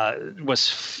 She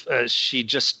she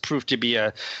just proved to be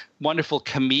a wonderful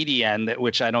comedian,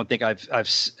 which I don't think I've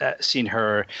seen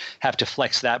her have to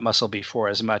flex that muscle before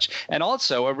as much, and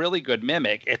also a really good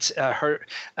mimic. It's her.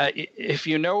 If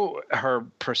you know her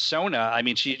persona, I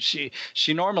mean, she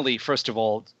normally, first of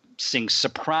all, sings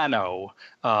soprano.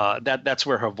 That's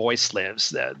where her voice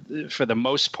lives for the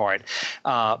most part.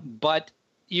 But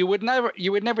you would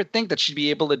never think that she'd be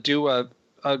able to do a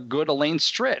good Elaine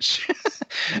Stritch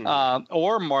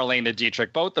or Marlene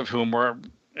Dietrich, both of whom were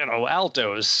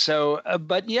altos. So,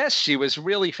 but yes, she was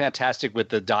really fantastic with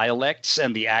the dialects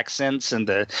and the accents and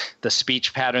the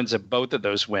speech patterns of both of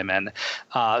those women.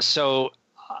 So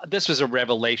this was a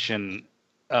revelation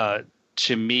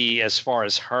to me as far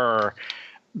as her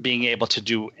being able to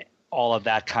do all of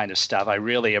that kind of stuff. I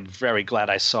really am very glad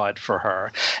I saw it for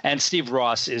her. And Steve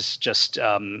Ross is just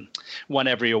won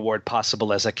every award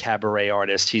possible as a cabaret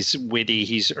artist. He's witty,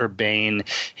 he's urbane,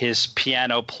 his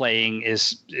piano playing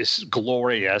is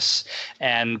glorious,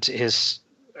 and his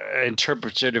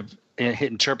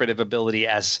interpretive ability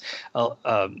as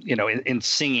in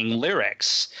singing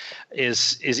lyrics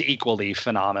is equally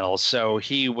phenomenal. So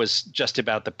he was just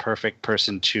about the perfect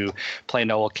person to play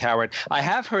Noel Coward. I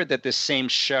have heard that this same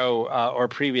show or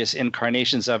previous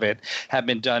incarnations of it have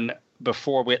been done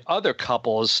before with other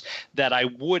couples that I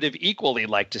would have equally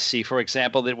liked to see. For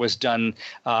example, it was done,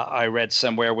 I read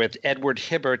somewhere, with Edward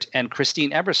Hibbert and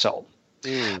Christine Ebersole.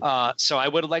 So I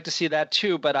would have liked to see that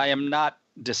too, but I am not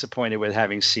disappointed with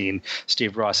having seen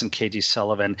Steve Ross and Katie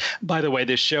Sullivan. By the way,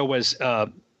 this show was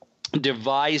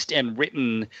devised and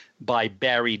written by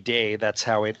Barry Day. That's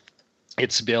how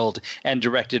it's billed, and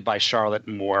directed by Charlotte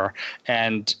Moore.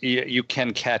 And you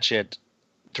can catch it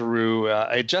through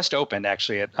it just opened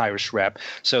actually at Irish Rep,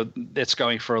 so it's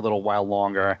going for a little while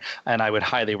longer, and I would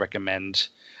highly recommend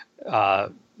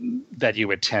that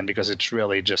you attend, because it's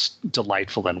really just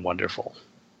delightful and wonderful.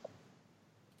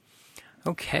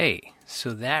 Okay,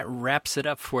 so that wraps it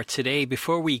up for today.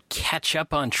 Before we catch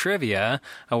up on trivia,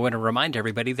 I want to remind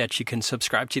everybody that you can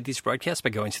subscribe to these broadcasts by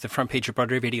going to the front page of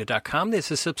BroadwayRadio.com.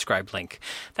 There's a subscribe link.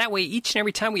 That way, each and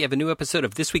every time we have a new episode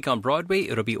of This Week on Broadway,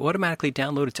 it'll be automatically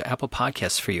downloaded to Apple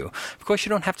Podcasts for you. Of course, you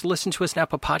don't have to listen to us on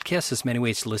Apple Podcasts. There's many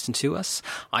ways to listen to us.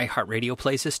 iHeartRadio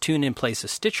plays us, TuneIn plays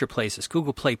us, Stitcher plays us,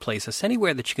 Google Play plays us.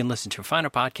 Anywhere that you can listen to finer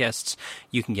podcasts,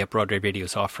 you can get Broadway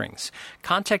Radio's offerings.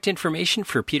 Contact information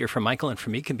for Peter, for Michael, and for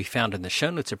me can be found in the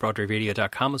show notes at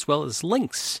BroadwayRadio.com, as well as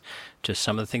links to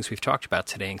some of the things we've talked about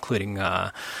today, including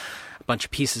a bunch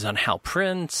of pieces on Hal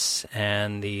Prince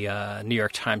and the New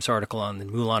York Times article on the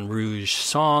Moulin Rouge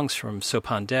songs from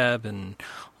Sopan Deb and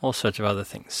all sorts of other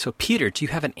things. So, Peter, do you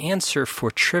have an answer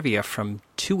for trivia from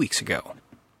 2 weeks ago?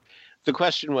 The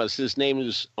question was, his name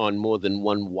is on more than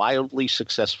one wildly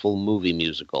successful movie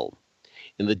musical.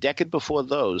 In the decade before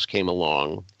those came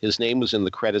along, his name was in the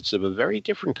credits of a very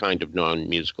different kind of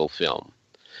non-musical film.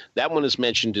 That one is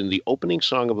mentioned in the opening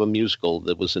song of a musical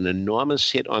that was an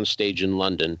enormous hit on stage in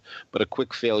London, but a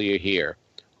quick failure here.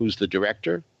 Who's the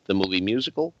director, the movie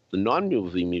musical, the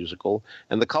non-movie musical,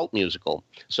 and the cult musical?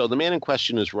 So the man in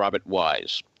question is Robert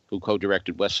Wise, who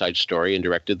co-directed West Side Story and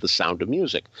directed The Sound of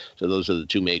Music. So those are the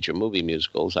two major movie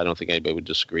musicals. I don't think anybody would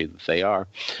disagree that they are.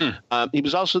 He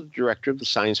was also the director of the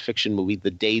science fiction movie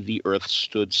The Day the Earth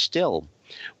Stood Still,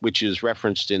 which is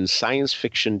referenced in Science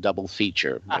Fiction Double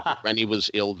Feature. Rennie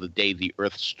was ill the day the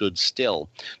Earth stood still,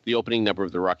 the opening number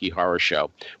of the Rocky Horror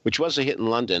Show, which was a hit in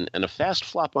London and a fast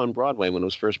flop on Broadway when it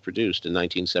was first produced in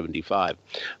 1975.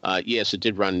 Yes, it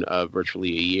did run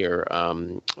virtually a year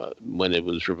when it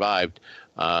was revived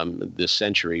this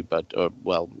century, but,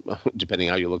 well, depending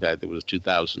how you look at it, it was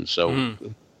 2000, so...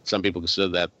 Some people consider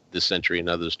that this century and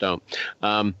others don't.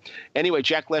 Anyway,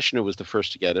 Jack Leshner was the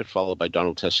first to get it, followed by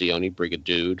Donald Tessioni,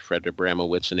 Brigadude, Fred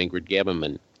Abramowitz, and Ingrid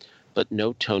Gaberman. But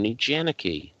no Tony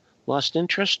Janicki. Lost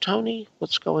interest, Tony?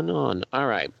 What's going on? All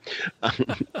right.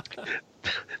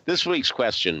 This week's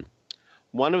question.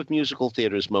 One of musical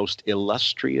theater's most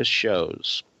illustrious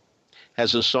shows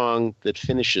has a song that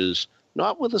finishes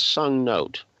not with a sung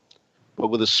note, but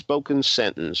with a spoken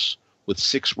sentence with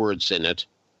 6 words in it,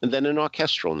 and then an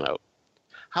orchestral note.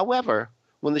 However,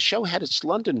 when the show had its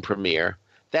London premiere,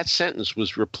 that sentence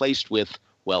was replaced with,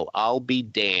 well, I'll be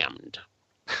damned.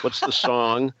 What's the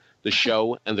song, the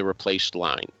show, and the replaced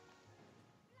line?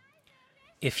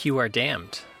 If you are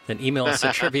damned, then email us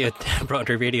at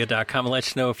trivia@broadwayradio.com and let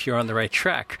us know if you're on the right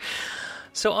track.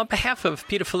 So on behalf of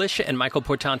Peter Felicia and Michael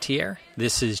Portantiere,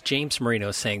 this is James Marino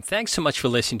saying thanks so much for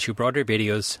listening to Broadway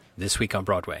Radio's This Week on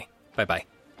Broadway. Bye-bye.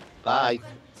 Bye.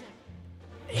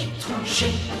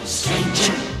 Étranger,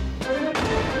 stranger,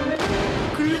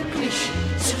 glücklich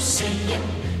zu sehen,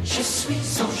 je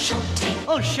suis enchanté.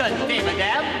 Enchanté,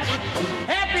 madame.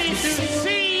 Happy to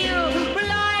see you.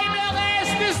 Bleibe le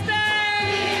reste du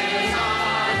stay.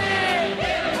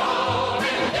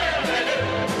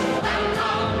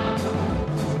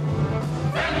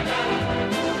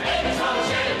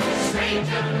 Étranger,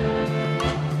 stranger.